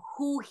him for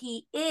who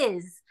he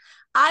is.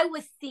 I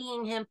was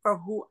seeing him for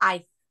who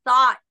I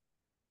thought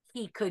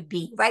he could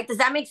be, right? Does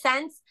that make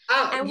sense?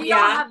 And we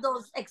all have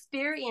those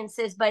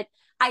experiences, but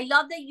I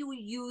love that you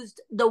used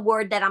the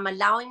word that I'm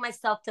allowing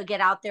myself to get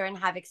out there and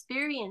have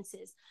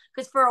experiences.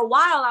 Because for a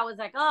while I was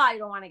like, oh, I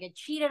don't want to get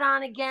cheated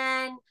on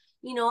again.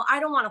 You know, I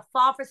don't want to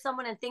fall for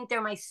someone and think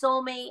they're my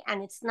soulmate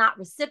and it's not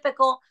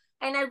reciprocal.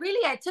 And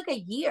I took a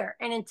year,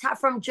 and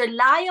from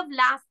July of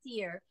last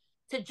year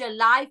to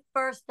July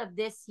 1st of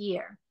this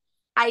year,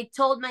 I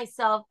told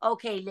myself,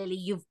 okay, Lily,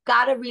 you've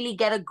got to really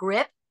get a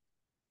grip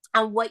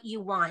on what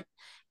you want.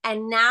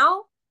 And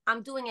now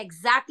I'm doing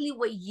exactly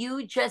what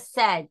you just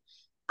said.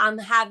 I'm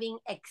having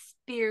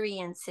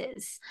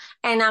experiences,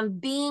 and I'm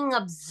being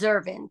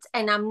observant,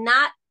 and I'm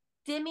not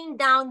dimming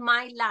down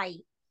my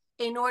light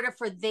in order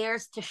for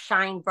theirs to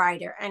shine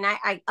brighter. And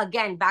I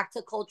again, back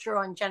to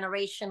cultural and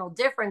generational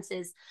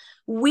differences.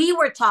 We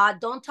were taught,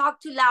 don't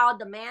talk too loud.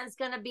 The man's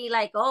going to be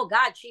like, oh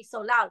God, she's so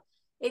loud.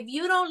 If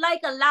you don't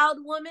like a loud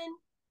woman,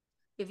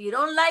 if you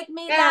don't like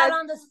me loud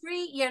on the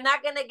street, you're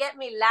not going to get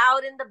me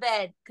loud in the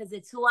bed, because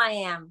it's who I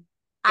am.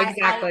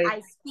 Exactly.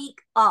 I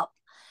speak up.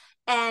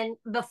 And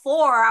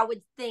before I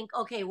would think,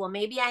 okay, well,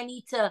 maybe I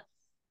need to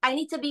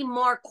be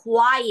more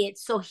quiet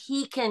so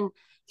he can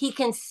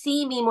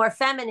see me more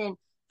feminine.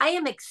 I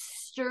am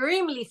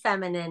extremely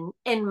feminine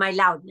in my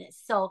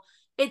loudness. So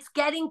it's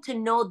getting to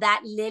know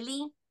that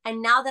Lily.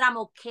 And now that I'm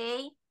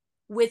okay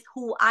with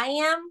who I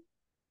am,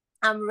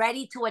 I'm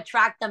ready to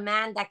attract a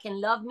man that can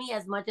love me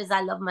as much as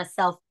I love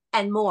myself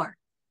and more.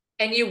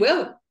 And you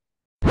will.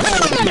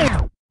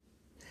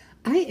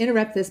 I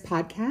interrupt this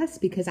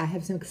podcast because I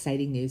have some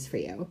exciting news for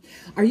you.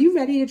 Are you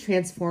ready to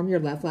transform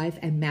your love life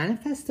and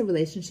manifest the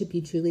relationship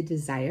you truly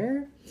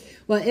desire?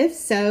 Well, if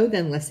so,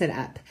 then listen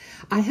up.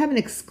 I have an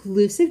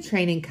exclusive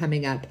training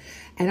coming up,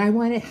 and I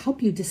want to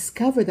help you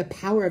discover the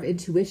power of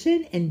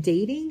intuition in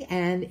dating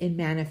and in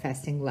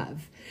manifesting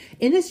love.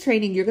 In this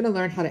training, you're going to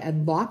learn how to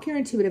unlock your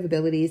intuitive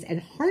abilities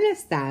and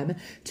harness them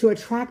to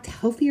attract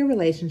healthier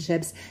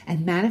relationships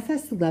and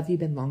manifest the love you've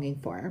been longing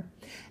for.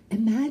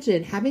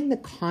 Imagine having the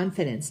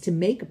confidence to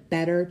make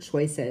better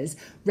choices,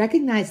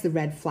 recognize the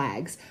red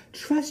flags,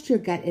 trust your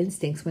gut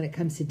instincts when it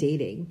comes to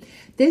dating.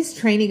 This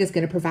training is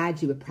going to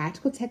provide you with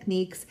practical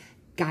techniques,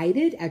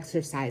 guided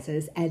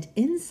exercises, and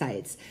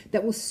insights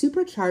that will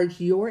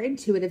supercharge your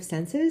intuitive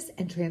senses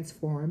and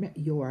transform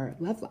your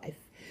love life.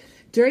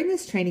 During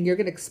this training, you're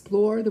going to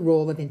explore the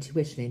role of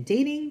intuition in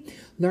dating,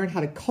 learn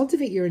how to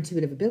cultivate your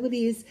intuitive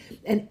abilities,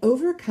 and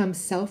overcome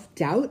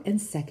self-doubt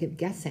and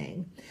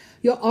second-guessing.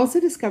 You'll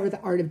also discover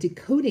the art of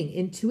decoding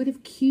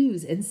intuitive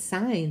cues and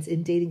signs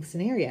in dating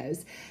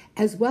scenarios,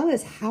 as well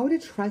as how to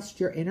trust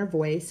your inner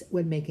voice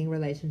when making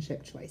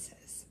relationship choices.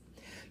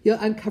 You'll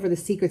uncover the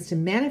secrets to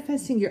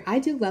manifesting your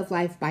ideal love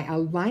life by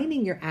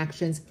aligning your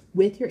actions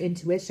with your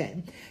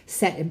intuition.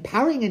 Set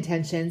empowering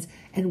intentions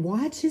and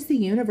watch as the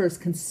universe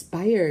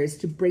conspires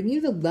to bring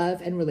you the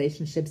love and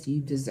relationships you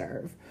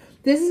deserve.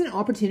 This is an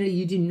opportunity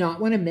you do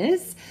not want to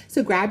miss,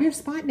 so grab your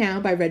spot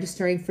now by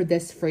registering for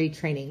this free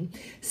training.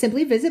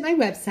 Simply visit my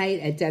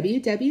website at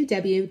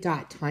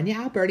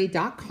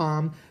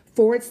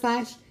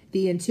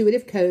www.taniaalberti.com/the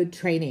intuitive code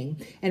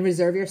training and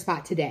reserve your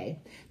spot today.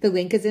 The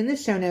link is in the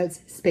show notes.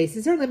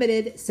 Spaces are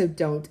limited, so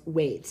don't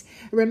wait.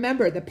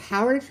 Remember, the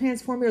power to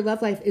transform your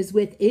love life is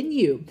within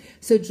you.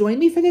 So join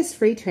me for this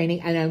free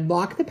training and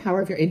unlock the power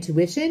of your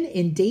intuition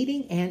in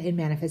dating and in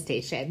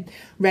manifestation.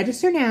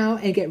 Register now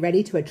and get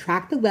ready to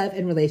attract the love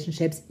and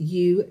relationships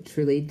you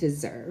truly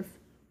deserve.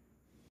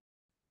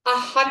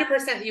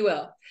 100% you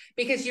will,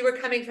 because you were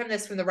coming from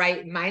this from the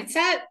right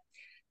mindset,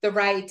 the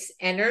right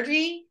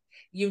energy.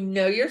 You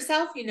know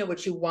yourself, you know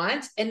what you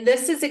want. And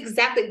this is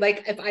exactly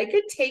like, if I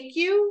could take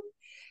you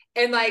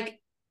and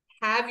like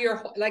have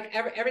your, like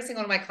every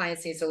single one of my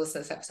clients needs to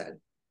listen to this episode,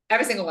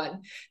 every single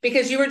one,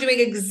 because you are doing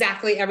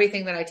exactly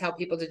everything that I tell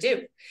people to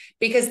do,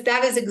 because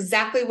that is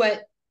exactly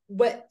what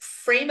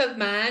frame of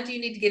mind you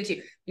need to get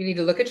into. You need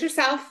to look at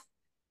yourself,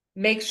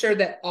 make sure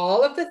that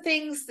all of the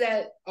things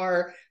that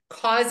are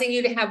causing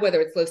you to have,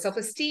 whether it's low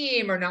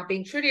self-esteem or not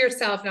being true to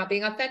yourself, not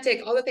being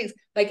authentic, all the things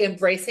like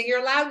embracing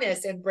your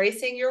loudness,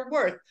 embracing your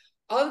worth,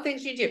 all the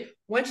things you do.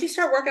 Once you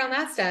start working on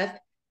that stuff,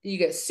 you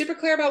get super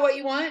clear about what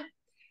you want.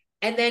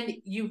 And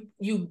then you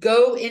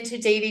go into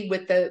dating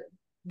with the,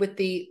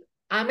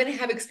 I'm going to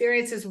have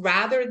experiences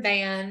rather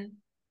than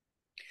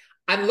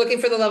I'm looking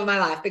for the love of my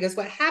life. Because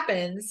what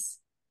happens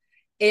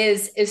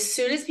is as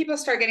soon as people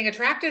start getting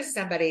attracted to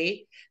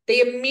somebody,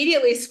 they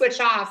immediately switch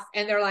off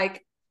and they're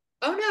like,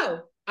 oh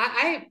no,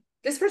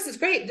 this person's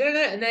great. And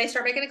then they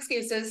start making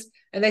excuses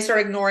and they start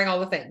ignoring all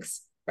the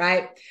things.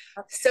 Right.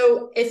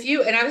 So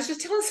and I was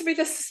just telling somebody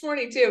this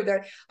morning too,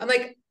 I'm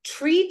like,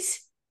 treat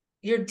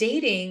your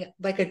dating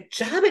like a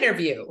job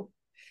interview.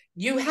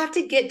 You have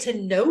to get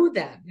to know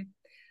them.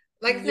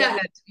 Like, not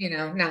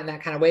in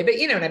that kind of way, but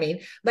you know what I mean?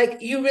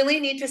 Like, you really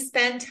need to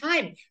spend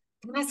time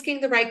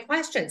asking the right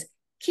questions,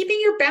 keeping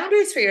your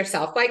boundaries for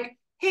yourself. Like,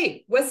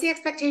 hey, what's the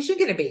expectation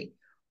going to be?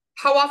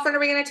 How often are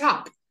we going to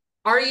talk?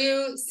 Are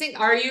you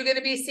going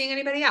to be seeing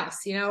anybody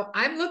else?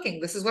 I'm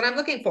looking, this is what I'm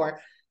looking for.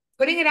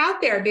 Putting it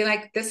out there and being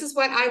like, this is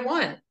what I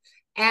want.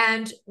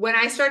 And when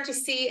I start to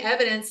see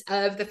evidence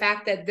of the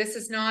fact that this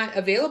is not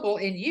available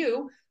in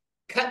you,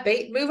 cut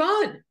bait, move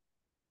on.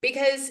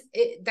 Because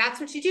that's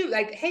what you do.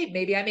 Like, hey,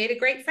 maybe I made a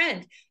great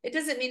friend. It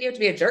doesn't mean you have to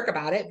be a jerk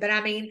about it. But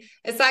I mean,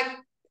 it's like,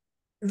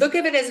 look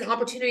at it as an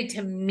opportunity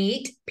to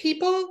meet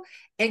people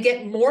and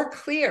get more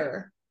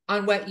clear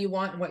on what you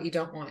want and what you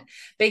don't want.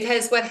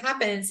 Because what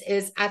happens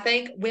is, I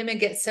think women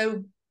get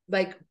so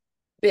like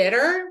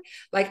bitter.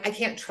 Like, I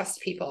can't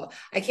trust people.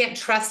 I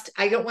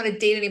don't want to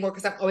date anymore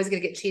because I'm always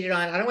going to get cheated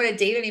on. I don't want to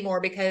date anymore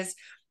because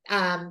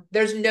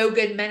there's no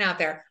good men out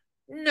there.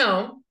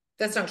 No,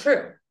 that's not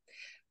true.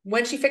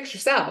 Once you fix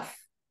yourself,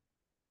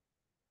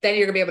 then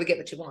you're gonna be able to get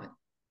what you want.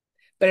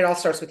 But it all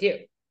starts with you.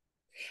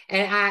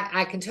 And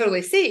I can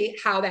totally see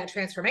how that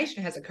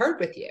transformation has occurred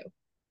with you,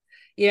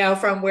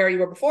 from where you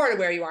were before to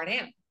where you are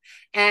now.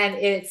 And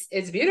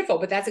it's beautiful,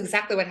 but that's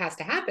exactly what has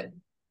to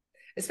happen.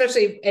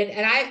 Especially,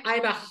 and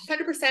I'm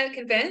 100%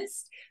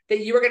 convinced that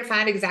you are going to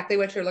find exactly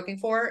what you're looking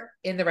for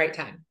in the right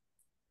time.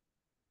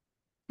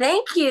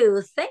 Thank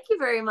you. Thank you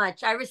very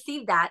much. I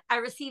received that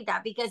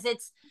because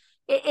it's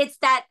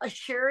that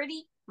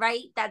assurity,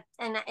 right?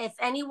 And if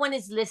anyone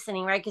is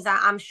listening, right? Because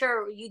I'm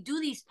sure you do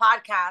these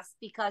podcasts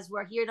because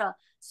we're here to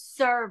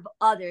serve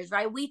others,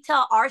 right? We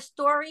tell our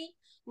story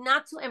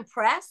not to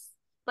impress,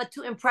 but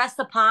to impress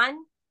upon.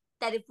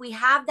 That if we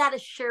have that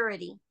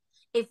assurity,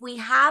 if we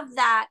have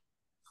that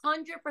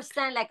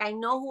 100%, like, I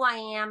know who I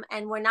am,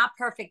 and we're not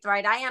perfect,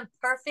 right? I am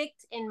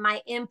perfect in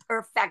my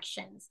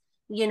imperfections,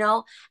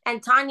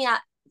 And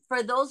Tanya,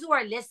 for those who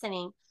are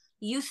listening,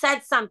 you said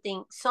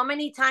something. So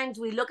many times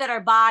we look at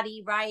our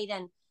body, right?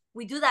 And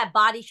we do that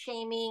body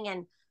shaming,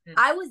 and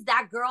I was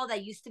that girl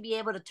that used to be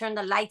able to turn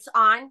the lights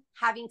on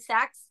having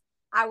sex.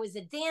 I was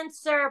a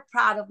dancer,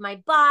 proud of my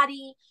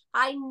body.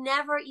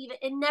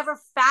 It never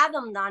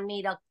fathomed on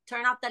me to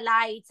turn off the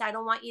lights. I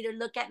don't want you to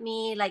look at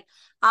me. Like,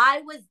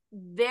 I was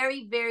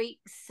very, very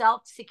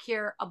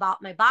self-secure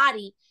about my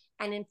body.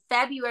 And in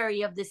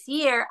February of this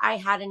year, I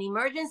had an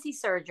emergency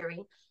surgery.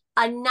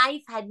 A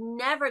knife had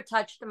never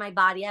touched my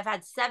body. I've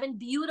had 7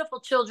 beautiful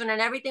children and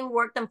everything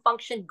worked and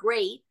functioned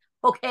great.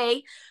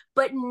 Okay.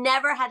 But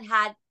never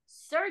had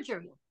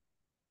surgery.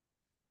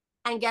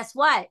 And guess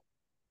what?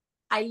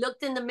 I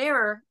looked in the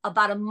mirror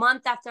about a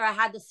month after I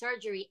had the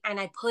surgery, and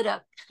I put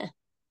a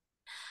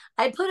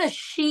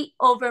sheet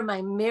over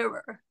my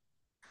mirror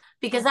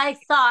because I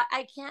thought,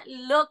 I can't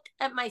look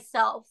at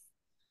myself.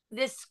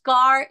 This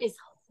scar is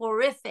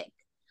horrific.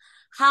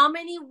 How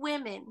many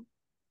women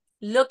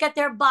look at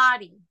their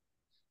body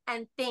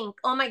and think,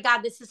 oh my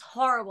God, this is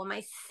horrible.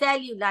 My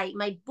cellulite,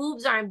 my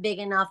boobs aren't big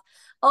enough.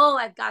 Oh,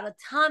 I've got a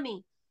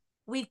tummy.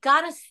 We've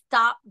got to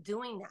stop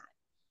doing that.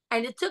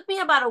 And it took me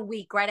about a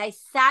week, right? I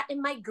sat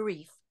in my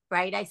grief,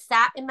 right? I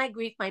sat in my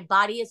grief. My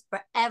body is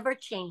forever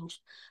changed.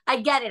 I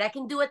get it. I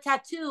can do a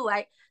tattoo.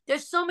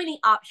 There's so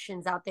many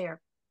options out there.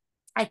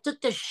 I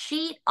took the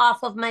sheet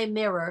off of my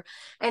mirror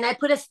and I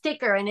put a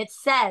sticker, and it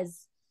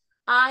says,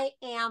 I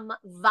am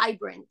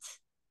vibrant.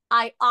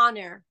 I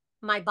honor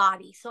my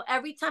body. So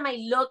every time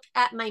I look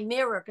at my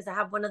mirror, because I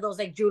have one of those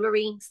like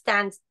jewelry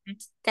stand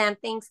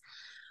things,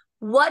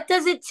 what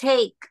does it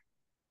take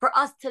for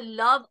us to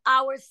love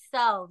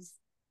ourselves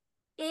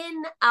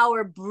in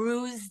our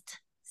bruised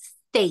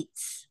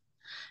states?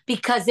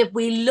 Because if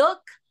we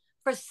look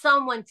for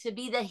someone to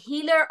be the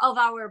healer of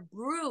our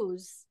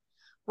bruise,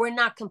 we're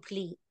not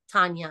complete,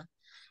 Tanya.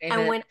 Amen.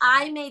 And when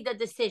I made the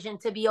decision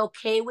to be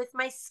okay with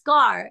my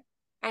scar,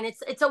 and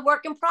it's a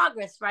work in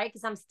progress, right?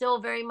 Because I'm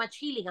still very much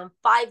healing. I'm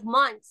 5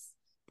 months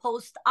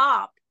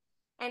post-op,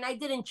 and I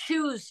didn't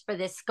choose for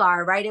this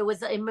scar, right? It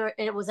was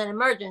an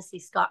emergency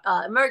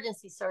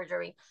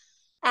surgery.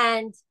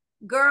 And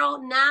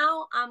girl,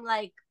 now I'm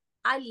like,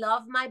 I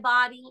love my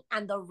body,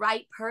 and the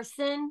right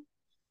person,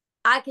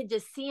 I could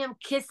just see him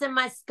kissing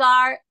my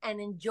scar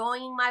and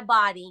enjoying my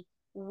body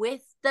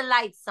with the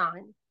lights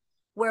on.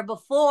 Where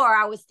before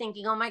I was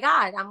thinking, oh my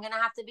God, I'm going to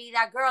have to be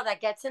that girl that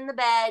gets in the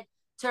bed,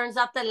 turns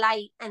off the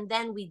light, and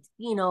then we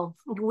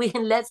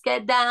let's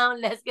get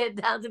down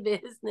to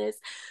business.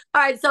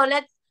 All right, so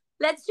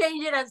let's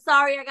change it. I'm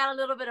sorry, I got a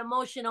little bit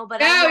emotional,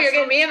 but no, you're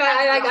getting me.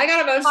 I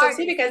got emotional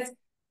too, because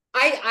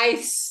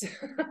I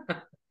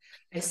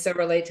so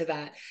relate to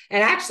that.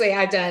 And actually,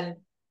 I've done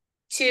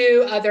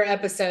 2 other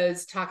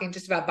episodes talking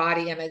just about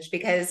body image,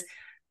 because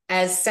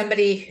as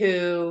somebody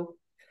who,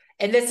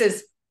 and this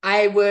is,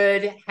 I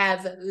would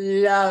have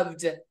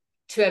loved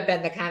to have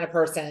been the kind of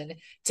person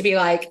to be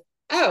like,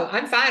 oh,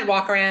 I'm fine,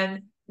 walk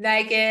around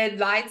naked,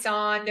 lights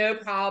on, no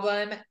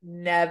problem.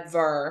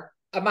 Never.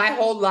 My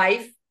whole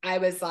life, I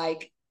was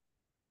like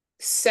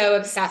so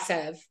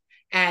obsessive.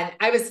 And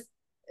this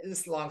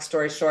is a long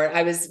story short,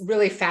 I was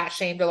really fat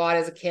shamed a lot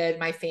as a kid.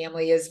 My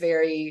family is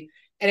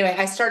anyway,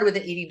 I started with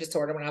an eating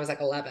disorder when I was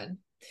like 11.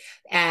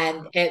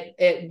 And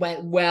it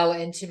went well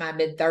into my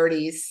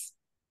mid-30s,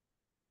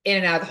 in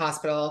and out of the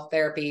hospital,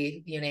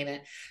 therapy, you name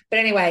it. But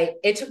anyway,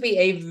 it took me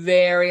a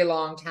very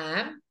long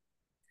time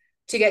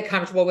to get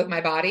comfortable with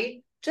my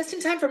body, just in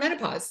time for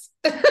menopause.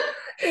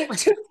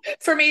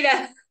 For me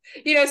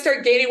to,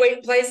 start gaining weight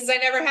in places I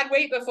never had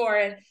weight before.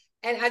 And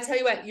I tell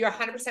you what, you're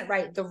 100%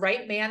 right. The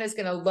right man is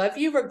going to love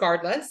you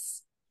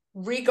regardless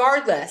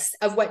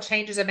of what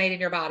changes are made in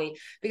your body.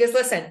 Because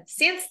listen,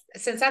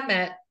 since I've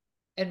met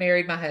and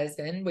married my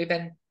husband, we've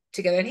been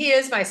together, and he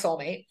is my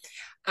soulmate.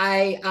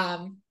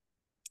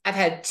 I've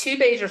had 2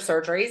 major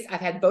surgeries. I've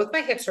had both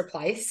my hips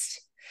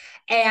replaced.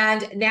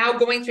 And now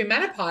going through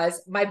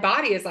menopause, my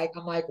body is like,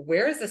 I'm like,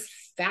 where is this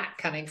fat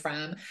coming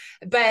from?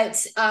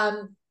 But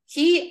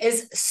he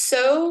is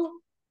so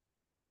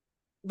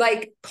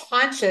like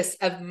conscious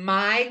of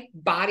my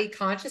body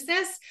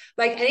consciousness.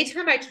 Like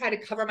anytime I try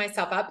to cover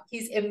myself up,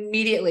 he's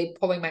immediately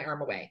pulling my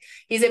arm away.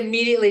 He's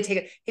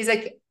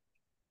like,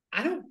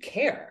 I don't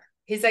care.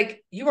 He's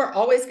like, you are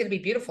always going to be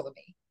beautiful to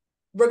me,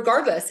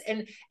 regardless.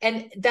 And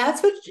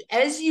that's what,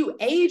 as you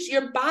age,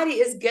 your body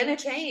is going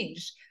to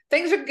change.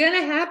 Things are going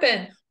to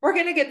happen. We're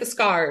going to get the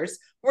scars.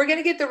 We're going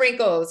to get the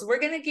wrinkles. We're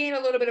going to gain a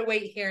little bit of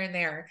weight here and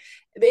there.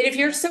 But if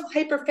you're so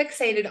hyper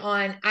fixated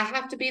on, I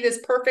have to be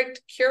this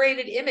perfect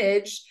curated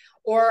image,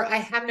 or I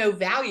have no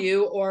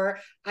value, or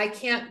I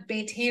can't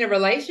maintain a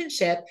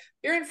relationship,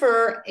 you're in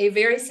for a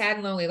very sad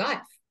and lonely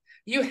life.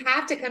 You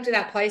have to come to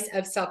that place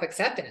of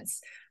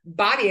self-acceptance,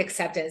 body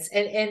acceptance,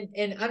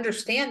 and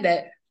understand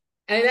that.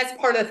 And that's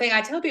part of the thing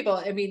I tell people.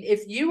 I mean,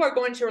 if you are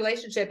going to a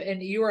relationship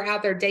and you are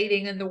out there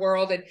dating in the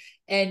world,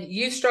 and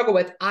you struggle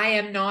with, I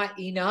am not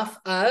enough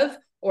of,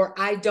 or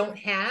I don't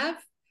have,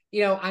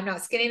 I'm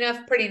not skinny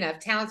enough, pretty enough,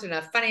 talented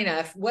enough, funny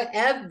enough,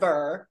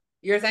 whatever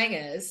your thing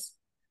is,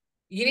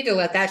 you need to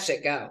let that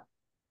shit go.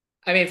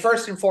 I mean,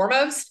 first and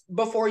foremost,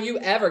 before you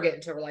ever get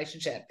into a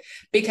relationship,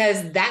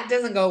 because that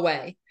doesn't go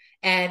away.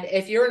 And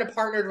if you're in a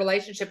partnered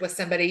relationship with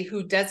somebody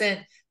who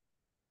doesn't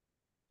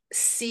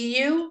see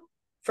you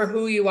for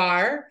who you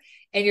are,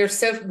 and you're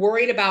so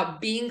worried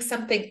about being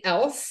something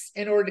else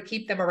in order to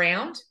keep them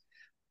around,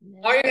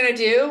 all you're going to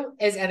do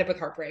is end up with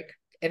heartbreak.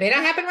 It may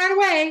not happen right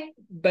away,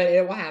 but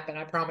it will happen.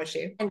 I promise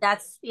you. And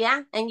that's,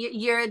 yeah. And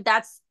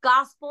that's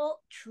gospel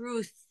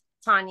truth,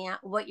 Tanya,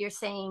 what you're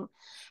saying.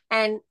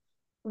 And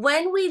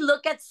when we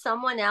look at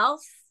someone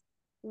else,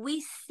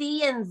 we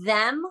see in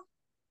them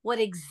what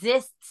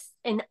exists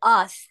in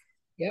us.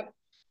 Yep.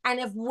 And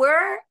if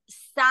we're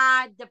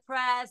sad,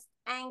 depressed,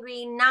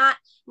 angry, not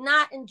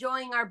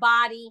enjoying our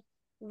body,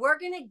 we're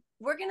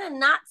gonna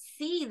not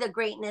see the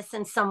greatness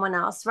in someone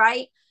else,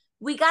 right?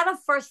 We gotta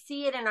first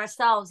see it in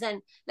ourselves.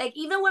 And like,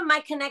 even with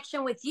my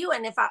connection with you,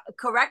 and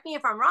correct me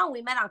if I'm wrong,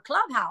 we met on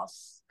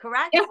Clubhouse,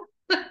 correct? Yeah.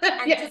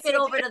 And yes, took it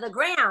over to the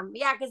gram.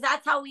 Yeah, because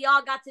that's how we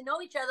all got to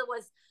know each other,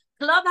 was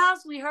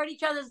Clubhouse. We heard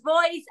each other's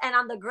voice, and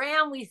on the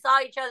gram we saw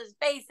each other's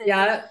faces.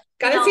 Yeah,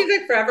 kind of seems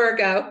like forever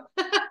ago.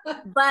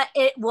 But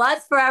it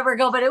was forever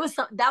ago. But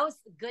that was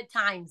good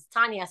times,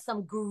 Tanya.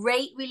 Some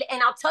great,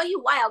 and I'll tell you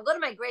why. I'll go to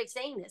my grave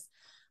saying this.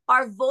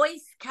 Our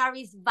voice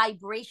carries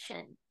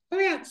vibration. Oh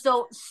yeah.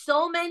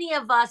 So many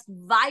of us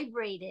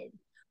vibrated.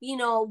 You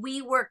know,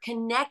 we were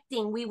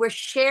connecting, we were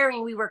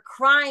sharing, we were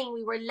crying,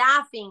 we were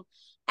laughing,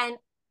 and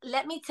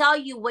let me tell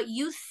you, what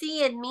you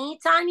see in me,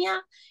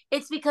 Tanya,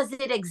 it's because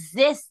it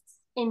exists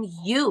in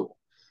you.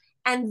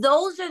 And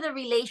those are the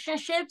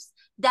relationships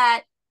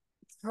that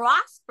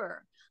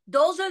prosper.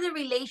 Those are the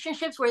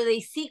relationships where they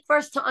seek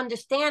first to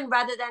understand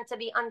rather than to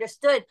be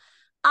understood.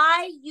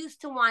 I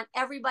used to want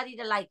everybody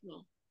to like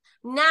me.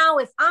 Now,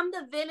 if I'm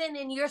the villain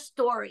in your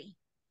story,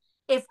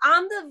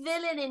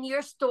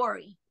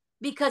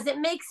 because it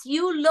makes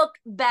you look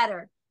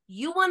better,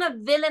 you want to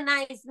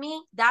villainize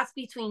me, that's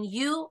between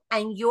you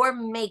and your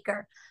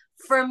maker.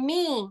 For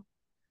me,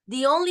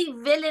 the only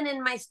villain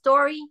in my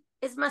story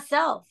is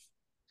myself.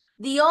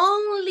 The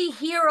only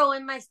hero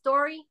in my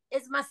story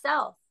is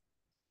myself.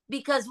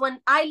 Because when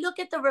I look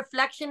at the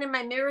reflection in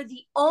my mirror,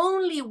 the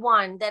only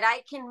one that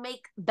I can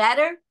make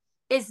better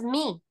is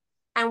me.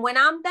 And when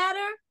I'm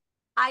better,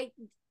 I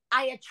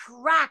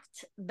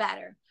attract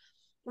better.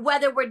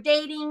 Whether we're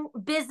dating,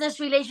 business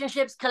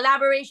relationships,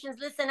 collaborations.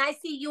 Listen, I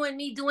see you and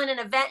me doing an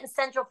event in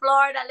Central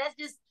Florida.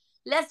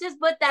 Let's just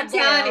put that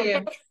there.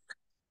 Okay?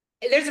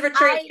 There's a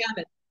retreat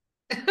coming.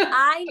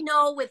 I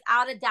know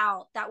without a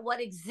doubt that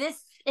what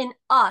exists in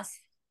us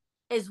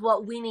is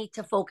what we need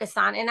to focus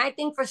on. And I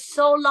think for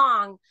so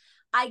long,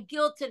 I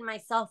guilted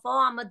myself.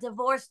 Oh, I'm a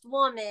divorced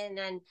woman,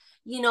 and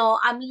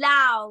I'm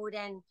loud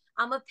and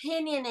I'm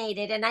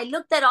opinionated. And I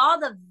looked at all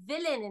the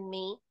villain in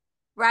me,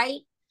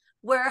 right?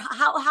 Where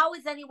how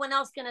is anyone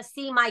else going to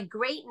see my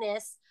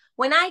greatness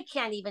when I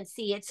can't even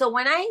see it? So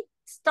when I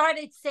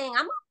started saying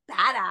I'm a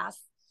badass,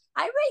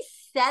 I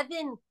raised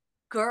 7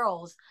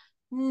 girls,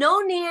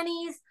 no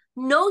nannies,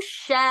 no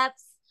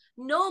chefs,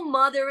 no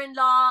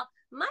mother-in-law.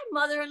 My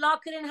mother-in-law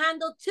couldn't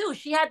handle 2.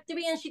 She had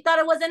 3 and she thought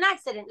it was an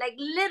accident. Like,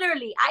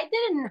 literally, I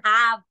didn't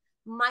have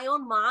my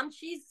own mom.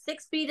 She's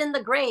 6 feet in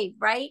the grave,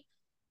 right?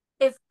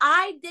 If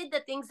I did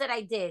the things that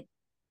I did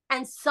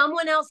and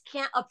someone else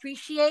can't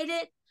appreciate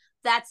it,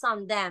 that's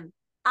on them.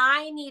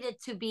 I needed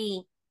to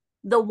be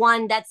the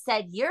one that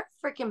said, you're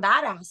freaking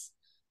badass.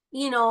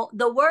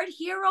 The word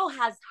hero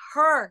has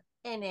her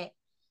in it.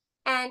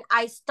 And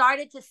I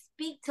started to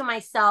speak to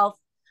myself,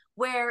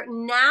 where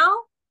now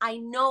I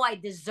know I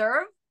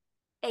deserve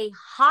a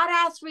hot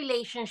ass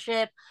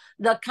relationship,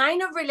 the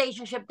kind of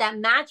relationship that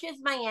matches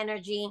my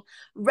energy,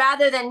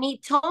 rather than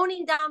me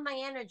toning down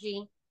my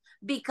energy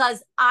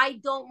because I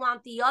don't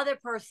want the other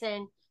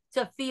person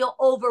to feel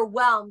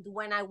overwhelmed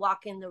when I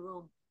walk in the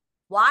room.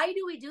 Why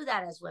do we do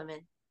that as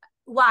women?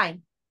 Why?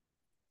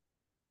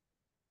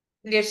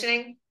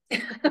 Conditioning.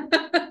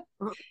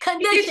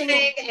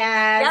 Conditioning.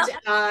 And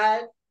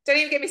don't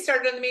even get me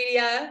started on the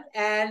media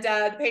and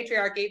the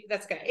patriarchy.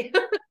 That's okay.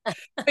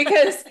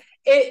 Because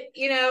it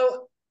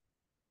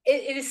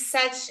is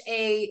such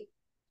a,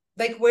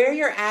 like, where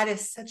you're at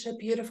is such a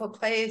beautiful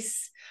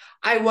place.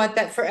 I want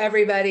that for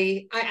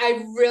everybody.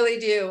 I really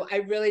do. I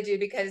really do,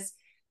 because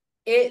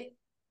it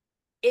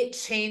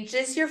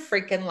changes your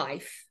freaking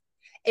life.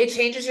 It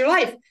changes your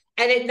life.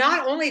 And it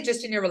not only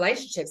just in your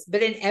relationships,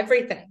 but in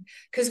everything.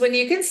 Because when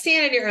you can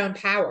stand in your own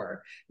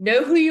power,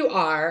 know who you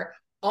are,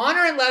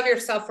 honor and love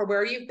yourself for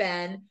where you've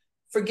been,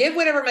 forgive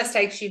whatever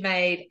mistakes you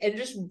made, and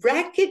just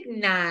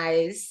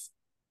recognize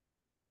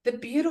the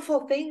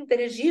beautiful thing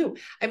that is you.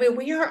 I mean,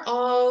 we are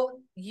all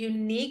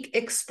unique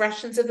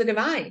expressions of the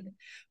divine.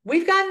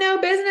 We've got no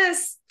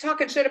business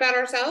talking shit about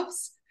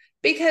ourselves,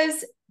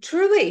 because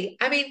truly,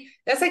 I mean,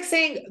 that's like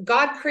saying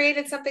God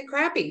created something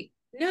crappy.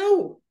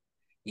 No,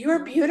 you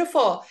are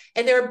beautiful.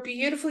 And there are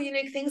beautiful,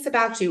 unique things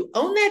about you.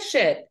 Own that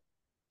shit.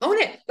 Own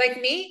it. Like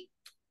me,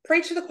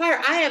 preach to the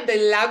choir. I am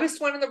the loudest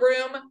one in the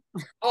room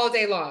all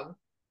day long.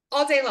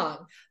 All day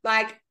long.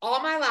 Like,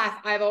 all my life,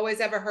 I've always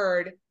ever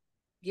heard,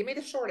 give me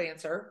the short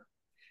answer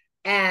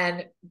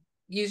and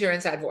use your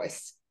inside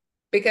voice.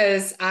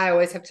 because I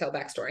always have to tell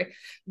backstory.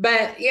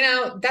 But,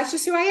 that's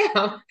just who I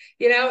am,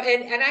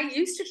 and I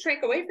used to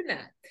shrink away from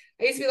that.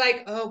 I used to be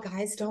like, oh,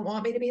 guys don't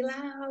want me to be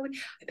loud.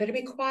 I better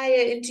be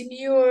quiet and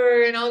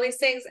demure and all these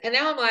things. And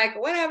now I'm like,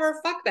 whatever,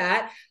 fuck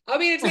that. I'll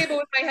be at a table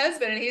with my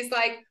husband and he's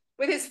like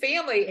with his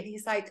family and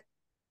he's like,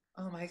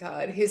 oh my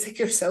God. He's like,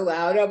 you're so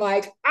loud. I'm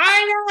like,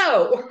 I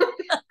know.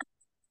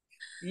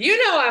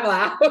 I'm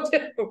loud.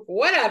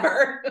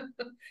 Whatever.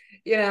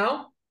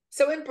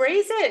 So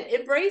embrace it.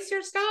 Embrace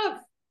your stuff.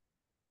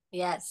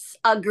 Yes.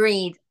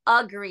 Agreed.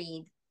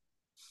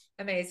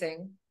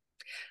 Amazing.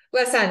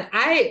 Listen,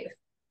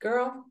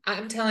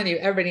 I'm telling you,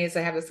 everybody needs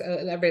to have this.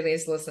 Everybody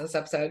needs to listen to this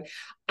episode.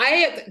 I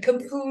have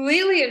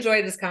completely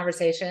enjoyed this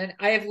conversation.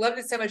 I have loved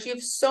it so much. You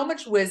have so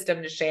much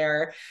wisdom to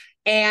share.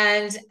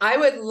 And I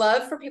would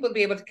love for people to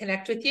be able to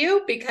connect with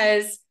you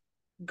because,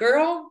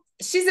 girl,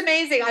 she's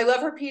amazing. I love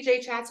her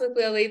PJ chats with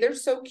Lily. They're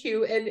so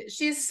cute. And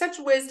she's such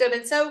wisdom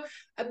and so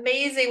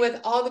amazing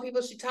with all the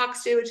people she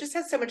talks to. It just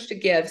has so much to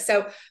give.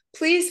 So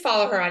please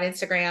follow her on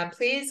Instagram.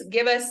 Please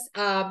give us,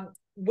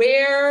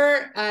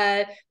 where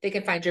they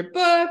can find your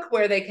book,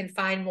 where they can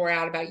find more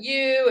out about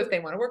you, if they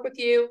want to work with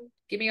you.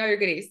 Give me all your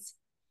goodies.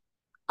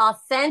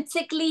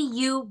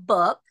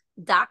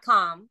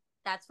 AuthenticallyYouBook.com.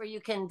 That's where you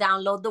can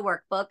download the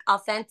workbook.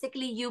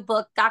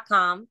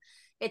 AuthenticallyYouBook.com.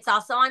 It's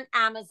also on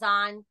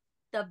Amazon.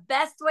 The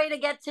best way to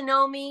get to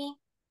know me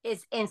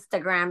is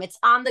Instagram. It's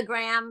on the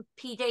gram.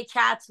 PJ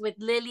Chats with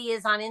Lily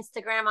is on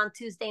Instagram on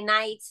Tuesday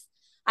nights.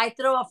 I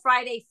throw a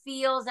Friday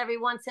Feels every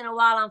once in a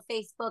while on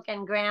Facebook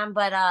and Gram,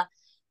 but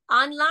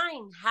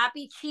online,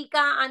 Happy Chica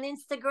on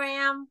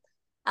Instagram.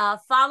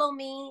 Follow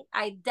me.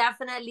 I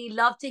definitely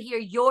love to hear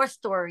your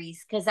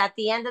stories because at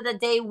the end of the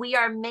day, we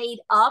are made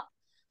up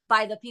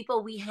by the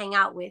people we hang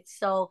out with.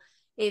 So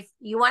if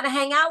you want to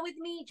hang out with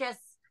me, just,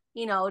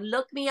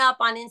 look me up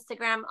on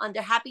Instagram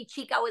under Happy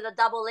Chica with a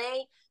double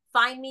A.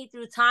 Find me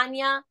through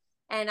Tanya,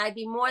 and I'd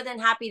be more than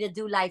happy to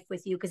do life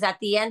with you because at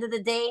the end of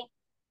the day,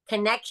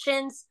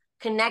 connections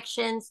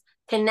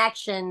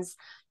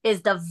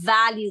is the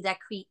value that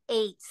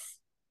creates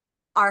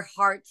our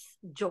heart's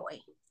joy.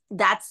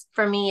 That's,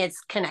 for me, it's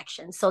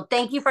connection. So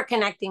thank you for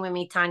connecting with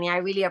me, Tanya. I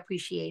really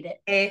appreciate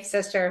it. Hey,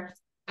 sister.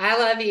 I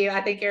love you.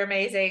 I think you're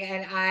amazing.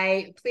 And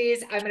I'm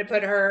going to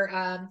put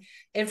her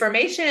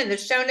information in the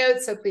show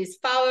notes. So please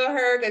follow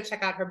her. Go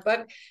check out her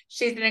book.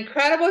 She's an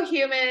incredible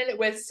human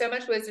with so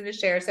much wisdom to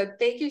share. So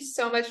thank you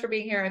so much for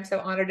being here. I'm so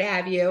honored to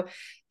have you.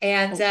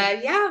 And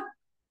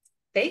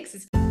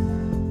thanks.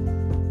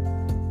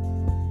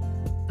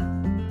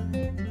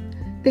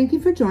 Thank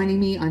you for joining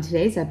me on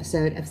today's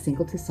episode of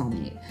Single to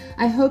Soulmate.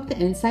 I hope the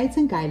insights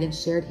and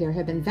guidance shared here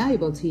have been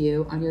valuable to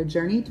you on your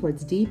journey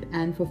towards deep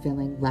and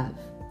fulfilling love.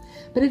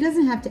 But it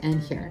doesn't have to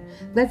end here.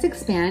 Let's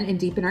expand and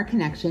deepen our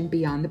connection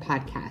beyond the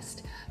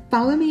podcast.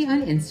 Follow me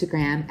on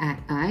Instagram at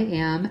 @I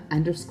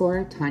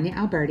am_Tanya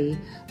Alberti,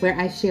 where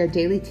I share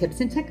daily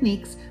tips and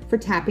techniques for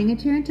tapping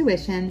into your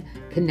intuition,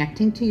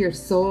 connecting to your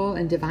soul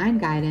and divine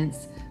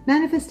guidance,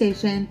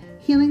 manifestation,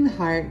 healing the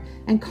heart,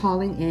 and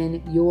calling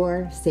in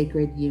your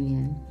sacred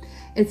union.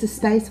 It's a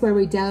space where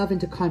we delve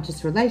into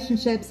conscious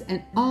relationships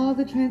and all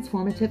the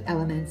transformative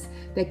elements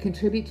that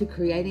contribute to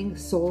creating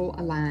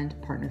soul-aligned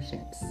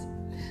partnerships.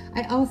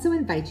 I also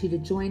invite you to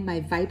join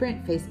my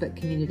vibrant Facebook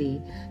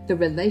community, The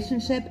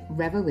Relationship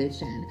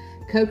Revolution,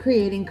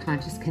 co-creating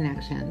conscious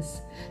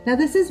connections. Now,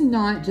 this is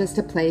not just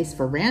a place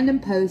for random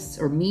posts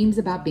or memes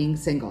about being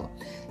single.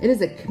 It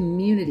is a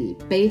community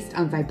based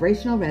on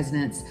vibrational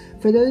resonance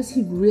for those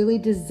who really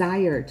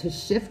desire to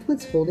shift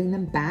what's holding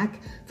them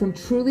back from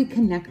truly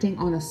connecting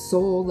on a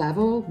soul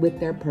level with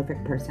their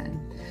perfect person.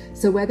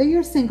 So whether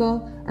you're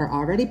single or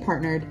already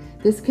partnered,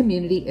 this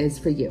community is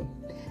for you.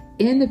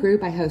 In the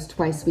group, I host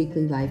twice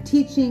weekly live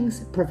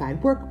teachings,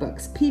 provide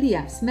workbooks,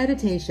 PDFs,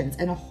 meditations,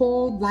 and a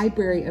whole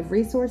library of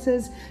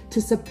resources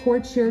to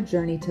support your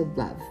journey to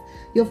love.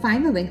 You'll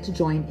find the link to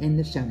join in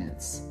the show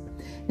notes.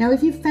 Now,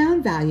 if you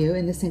found value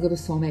in the Single to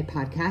Soulmate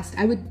podcast,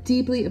 I would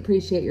deeply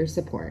appreciate your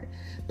support.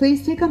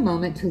 Please take a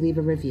moment to leave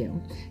a review.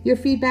 Your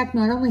feedback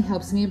not only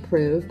helps me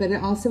improve, but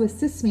it also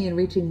assists me in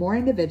reaching more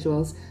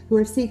individuals who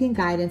are seeking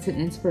guidance and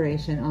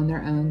inspiration on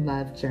their own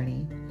love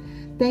journey.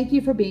 Thank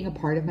you for being a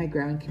part of my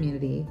growing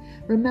community.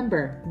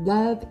 Remember,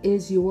 love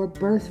is your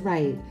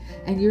birthright,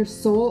 and your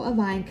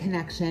soul-aligned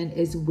connection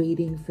is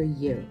waiting for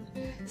you.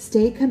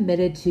 Stay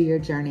committed to your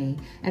journey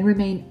and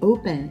remain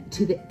open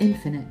to the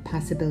infinite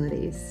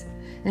possibilities.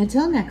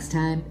 Until next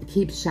time,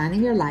 keep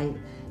shining your light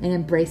and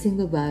embracing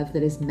the love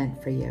that is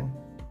meant for you.